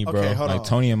Tony, bro, like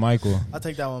Tony and Michael. I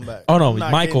take that one back. Oh no,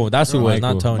 Michael. That's who it was,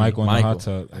 not Tony. Michael in the hot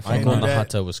tub. Michael in the hot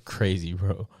tub was crazy,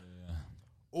 bro.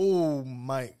 Oh,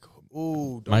 Mike.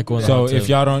 Ooh, Michael. So if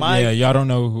y'all don't, y'all don't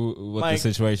know what the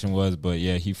situation was, but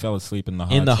yeah, he fell asleep in the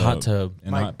hot tub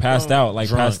and passed out, like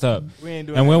drunk. Passed up. We ain't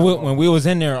doing and when we was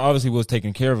in there, obviously we was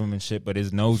taking care of him and shit, but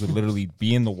his nose would literally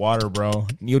be in the water, bro.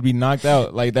 He would be knocked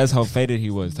out. Like that's how faded he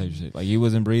was, type shit. Like he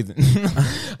wasn't breathing.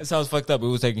 That sounds fucked up. We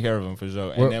was taking care of him for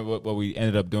sure. And then what we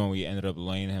ended up doing, we ended up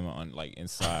laying him on like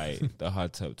inside the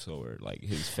hot tub, so where like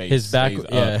his face, his back,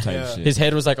 up, type shit. His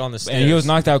head was like on the stairs, and he was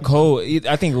knocked out cold.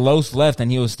 I think Los left, and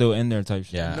he was still in there, type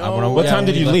shit. Yeah. What time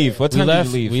did you leave? What time did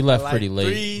you leave? We left pretty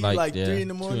late. 3 in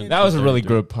the morning. That was a really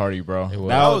good party, bro.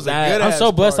 That was a good. I'm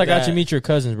so blessed I got to meet your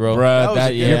cousins, bro.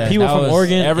 Your people from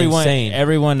Oregon, insane.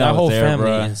 Everyone that whole there, family,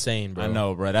 bro. Insane, bro. I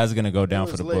know, bro. That's gonna go down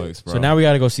for the books, bro. So now we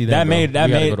got to go see them.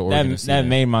 That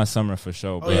made my summer for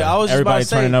sure, bro. Oh yeah, I was everybody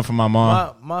turning up for my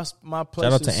mom. My place.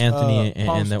 Shout out to Anthony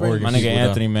and the Oregon. My nigga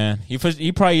Anthony, man.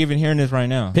 He probably even hearing this right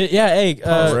now. Yeah, hey,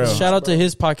 shout out to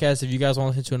his podcast if you guys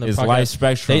want to listen to another podcast. Live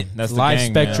Spectrum. That's Live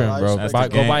Spectrum, bro.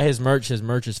 Go buy his merch. His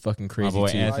merch is fucking crazy. My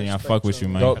boy too. Anthony, I fuck with you,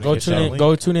 man.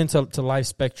 Go tune in to Live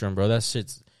Spectrum, bro. That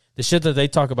shit's the shit that they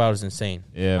talk about is insane.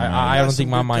 Yeah, man. I don't think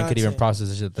my mind could even process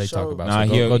the shit that they talk about. Nah,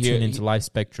 so go tune into Live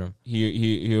Spectrum.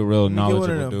 He a real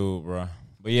knowledgeable dude, bro.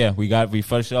 But yeah, we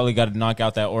first got to knock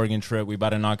out that Oregon trip. We about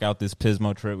to knock out this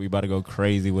Pismo trip. We about to go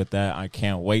crazy with that. I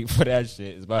can't wait for that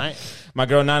shit. It's about my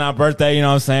girl Nana's birthday. You know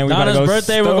what I'm saying? Nana's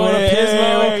birthday. We're going to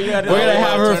Pismo. We're gonna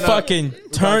have her fucking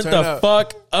turn the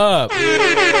fuck up.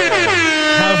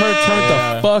 Have her turn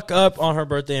the fuck up on her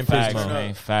birthday in Pismo.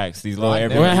 Man, facts. These little. We're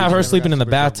gonna have her sleeping in the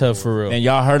bathtub for real. And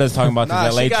y'all heard us talking about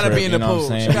this LA trip. She gotta be in the pool.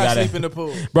 She gotta sleep in the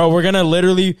pool, bro. We're gonna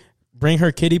literally bring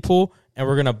her kiddie pool, and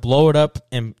we're gonna blow it up.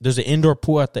 And there's an indoor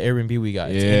pool at the Airbnb we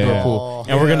got. It's an indoor pool,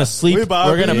 and we're gonna sleep. We're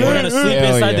gonna sleep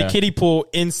inside the kiddie pool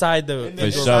inside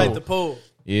the pool.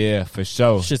 Yeah, for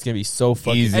sure. It's just gonna be so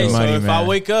fucking easy money, so man.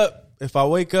 If I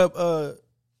wake up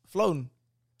floating,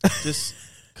 just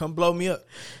come blow me up.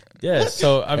 Yeah.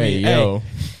 So I mean,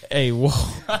 hey, whoa,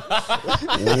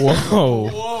 whoa,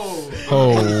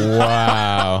 oh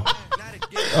wow.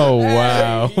 Oh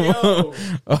wow!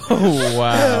 Oh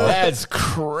wow! That's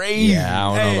crazy. Yeah,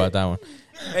 I don't know about that one.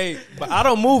 Hey, but I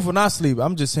don't move when I sleep.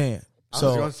 I'm just saying.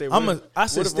 So I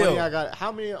sit still.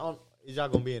 How many is y'all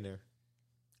gonna be in there?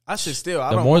 I sit still.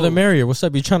 The more the merrier. What's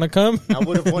up? You trying to come? Now,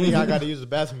 what if one of y'all got to use the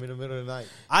bathroom in the middle of the night?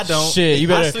 I don't. Shit, you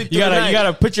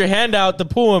gotta put your hand out the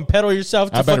pool and pedal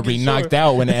yourself. I better be knocked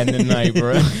out when the end of the night,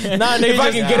 bro. Nah, if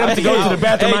I can get up to go to the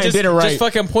bathroom, I did it right. Just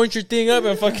fucking point your thing up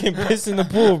and fucking piss in the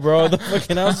pool, bro. The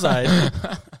fucking outside.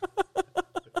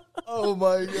 Oh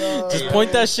my god! Just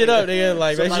point that shit up, nigga.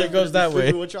 Like that shit goes that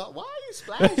way. Why are you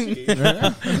splashing?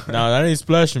 No, that ain't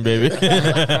splashing, baby.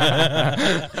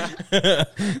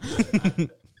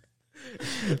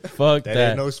 Fuck that.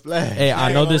 Ain't no splash. Hey,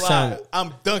 I know this sounds.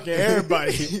 I'm dunking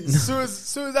everybody. as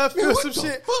soon as I feel some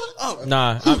shit.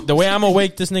 Nah, the way I'm gonna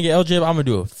wake this nigga LJ up, I'm gonna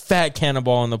do a fat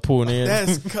cannonball in the pool, nigga.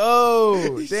 That's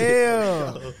cold.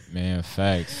 Damn. Man,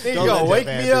 facts. Nigga gonna wake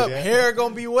me up. Hair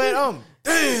gonna be wet.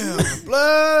 Damn,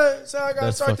 blood. So I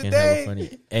gotta start the day.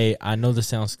 Funny. Hey, I know this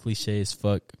sounds cliche as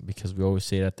fuck because we always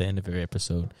say it at the end of every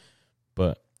episode,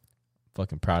 but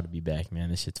fucking proud to be back, man.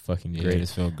 This shit's fucking great. It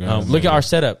feel good. Look at our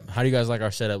setup. How do you guys like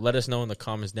our setup? Let us know in the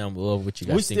comments down below what you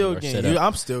guys think of our setup.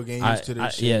 I'm still getting used to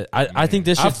this shit. Yeah, I think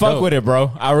this shit's I fuck dope. with it,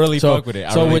 bro. I really fuck with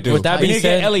it. So with that being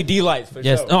said, LED lights. For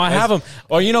yes. sure. No, I have them.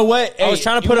 Or you know what? I was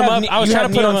trying to put them up. I was trying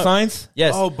to put them up. Signs.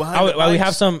 Yes. Oh, behind the we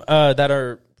have some that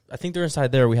are. I think they're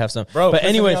inside there. We have some. Bro, but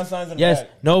anyways, yes.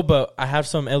 back. No, but I have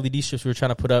some LED strips we were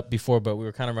trying to put up before, but we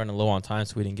were kind of running low on time,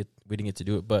 so we didn't get to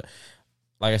do it. But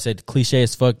like I said, cliche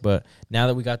as fuck. But now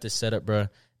that we got this set up, bro,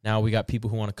 now we got people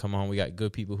who want to come on. We got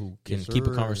good people who can keep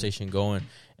a conversation going.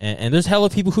 And there's hella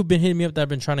people who've been hitting me up that I've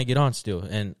been trying to get on still.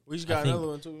 And we just got another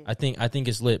one too. I think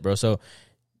it's lit, bro. So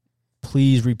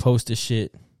please repost this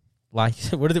shit. Like,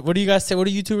 what do you guys say? What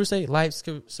do YouTubers say? Like,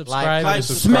 subscribe,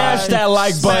 smash that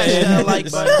like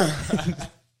button.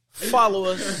 Follow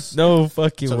us. No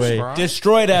fucking way.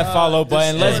 Destroy that follow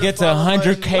button. Let's get to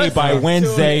 100K by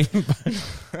Wednesday.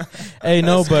 Hey,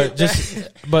 no, but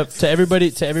to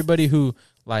everybody who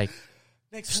like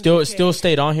still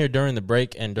stayed on here during the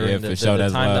break and during the time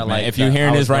love, that like. If you're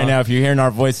hearing this right now, if you're hearing our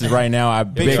voices right now, I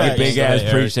big ass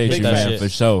appreciate you, man, for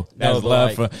sure. That's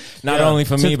love for not only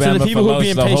for me, but for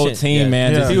Los, the whole team,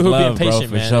 man. This is love, bro,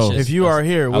 for sure. If you are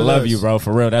here, I love you, bro,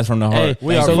 for real. That's from the heart.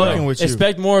 We are fucking with you.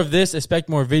 Expect more of this. Expect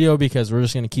more video because we're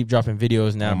just gonna keep dropping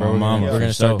videos now, bro. We're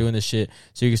gonna start doing this shit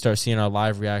so you can start seeing our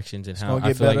live reactions and how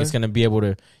I feel like it's gonna be able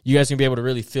to. You guys can be able to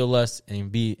really feel us and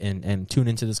be and tune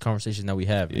into this conversation that we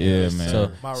have. Yeah, man. So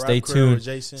stay tuned.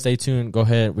 Stay tuned. Go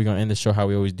ahead. We're gonna end the show how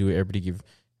we always do it. Everybody give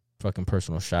fucking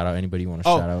personal shout out. Anybody you want to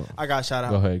shout out? I got a shout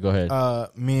out. Go ahead.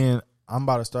 I'm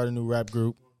about to start a new rap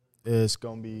group. It's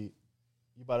gonna be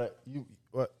about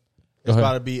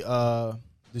to be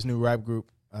this new rap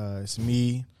group. It's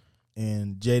me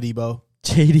and JD-Bo.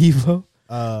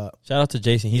 Shout out to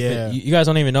Jason. You guys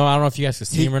don't even know. I don't know if you guys can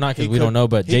see him or not because we don't know.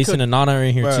 But Jason and Nana are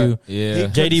in here too. Yeah.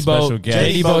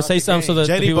 JD-Bo, say something so that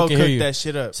the people can hear you. That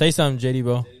shit up. Say something,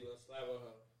 JD-Bo.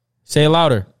 Say it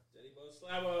louder.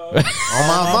 On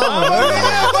my mama,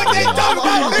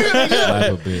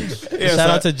 Shout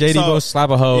out to JD-Bo,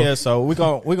 slap a hoe. Yeah, so we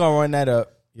gonna run that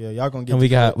up. Yeah, y'all gonna get. And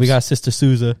we got Sister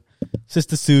Souza.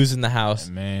 Sister Sue's in the house.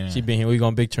 Man, she been here. We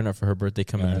going big turn up for her birthday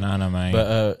coming up. Nah, man.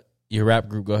 But your rap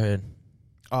group, go ahead.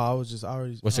 Oh,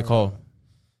 What's it called?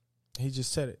 He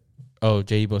just said it. Oh,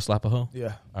 JD-Bo slap a hoe.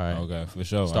 Yeah. All right. Okay, for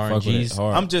sure. Starring G's.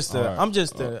 I'm just a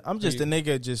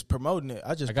nigga just promoting it.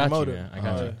 I promote it. I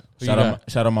got you.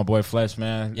 Shout out my boy Flesh,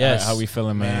 man. Yes. How we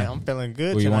feeling, man? I'm feeling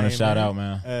good. Who you want to shout out,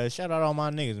 man? Shout out all my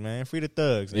niggas, man. Free the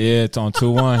thugs. Yeah, it's on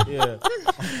 2-1. Yeah.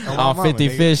 On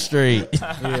 55th Street.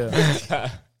 Yeah.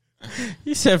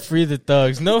 He said free the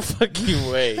thugs. No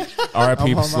fucking way.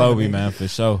 R.I.P. Slowby, man, for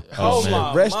sure. Oh,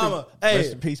 man. Rest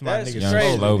in peace, my niggas.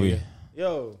 Young Slowby.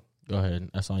 Yo. Go ahead.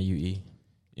 That's on you, E.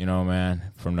 You know, man,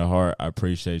 from the heart, I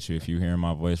appreciate you. If you hearing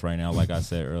my voice right now, like I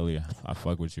said earlier, I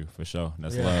fuck with you for sure.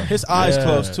 That's love. His eyes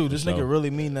closed too. This nigga really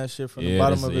mean that shit from the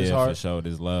bottom of his heart. For sure,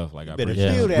 this love. Like I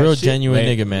appreciate it. Real genuine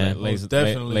nigga, man.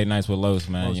 Late nights with Los,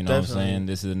 man. Most you know definitely. What I'm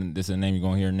saying? This is a name you're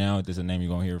gonna hear now. This is a name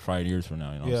you're gonna hear 5 years from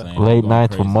now. You know what I'm saying? Late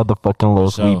nights with motherfucking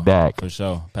Los. We back for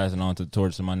sure. Passing on to the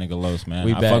torch to my nigga Los, man.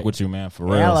 We I back. Fuck with you, man. For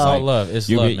real. Hello. Love. It's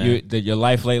love, man. Your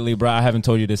life lately, bro. I haven't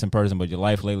told you this in person, but your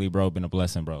life lately, bro, been a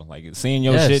blessing, bro. Like seeing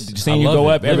your shit, seeing you go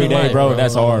up every day, bro.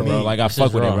 That's hard, bro. Like I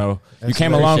fuck with it, bro. You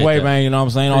came a long way, man. You know what I'm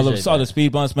saying? All the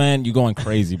speed bumps, man. You going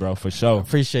crazy, bro. For sure.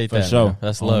 Appreciate that. For sure. Man.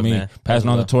 That's love, man. Passing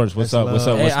on the torch. What's up? What's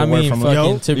up? Hey, What's the word from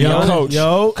coach?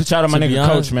 Shout out my nigga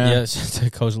Coach, man. Yes, to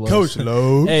Coach Lowe. Coach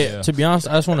Lowe. Hey, to be honest,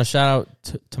 I just want to shout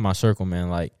out to my circle, man.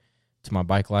 Like to my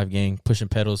bike life gang, pushing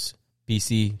pedals.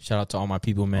 BC, shout out to all my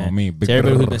people, man. To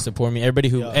everybody who's been supporting me, everybody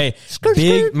who, this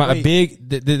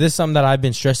is something that I've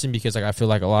been stressing because like I feel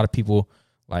like a lot of people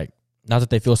like not that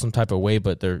they feel some type of way,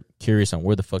 but they're curious on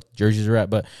where the fuck jerseys are at.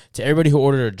 But to everybody who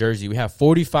ordered a jersey, we have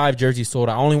 45 jerseys sold.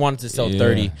 I only wanted to sell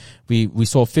 30. We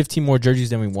sold 15 more jerseys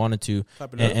than we wanted to,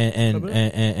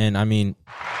 and I mean,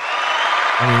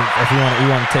 if we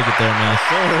want to take it there,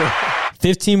 man.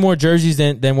 15 more jerseys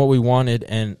than what we wanted,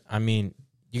 and I mean.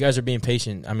 You guys are being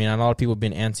patient. I mean, a lot of people have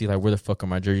been antsy, like, where the fuck are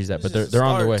my jerseys at? But they're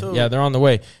on the way. Too. Yeah, they're on the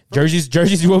way.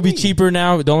 Jerseys will be cheaper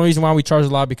now. The only reason why we charge a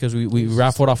lot because we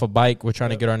raffled off a bike. We're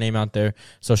trying to get our name out there.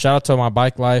 So shout out to my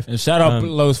bike life. And shout out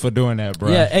Lowe's for doing that, bro.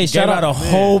 Yeah, hey, shout out a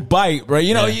whole bike, bro.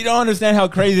 You know, you don't understand how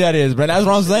crazy that is, bro. That's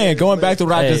what I'm saying. Going back to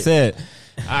what I just said.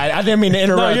 I didn't mean to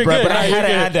interrupt, bro, but I had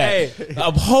to add that.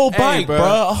 A whole bike, bro.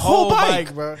 A whole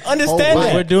bike, bro. Understand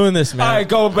that? We're doing this, man. All right,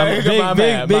 go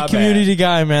back. Big community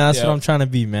guy, man. That's what I'm trying to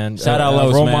be, man. Shout out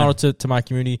Lowe's, role man. model to my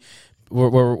community.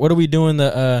 What are we doing?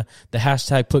 The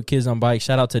hashtag put kids on bike.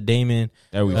 Shout out to Damon.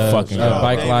 There we fucking go.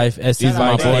 Bike Life. SC's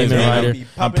my boy, Damon rider.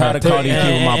 I'm proud of calling you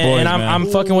my boys, and man. I'm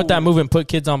fucking with that movement. Put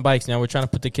kids on bikes now. We're trying to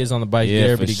put the kids on the bike. Get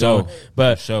everybody going.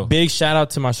 But big shout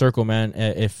out to my circle, man.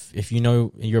 If you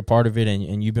know you're a part of it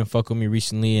and you've been fucking with me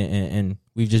recently and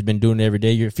we've just been doing it every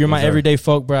day. If you're my everyday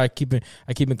folk, bro, I keep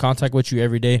in contact with you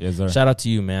every day. Yes, sir. Shout out to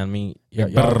you, man. I mean,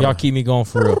 y'all keep me going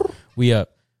for real. We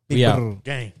up. We out.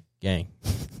 Gang. Gang.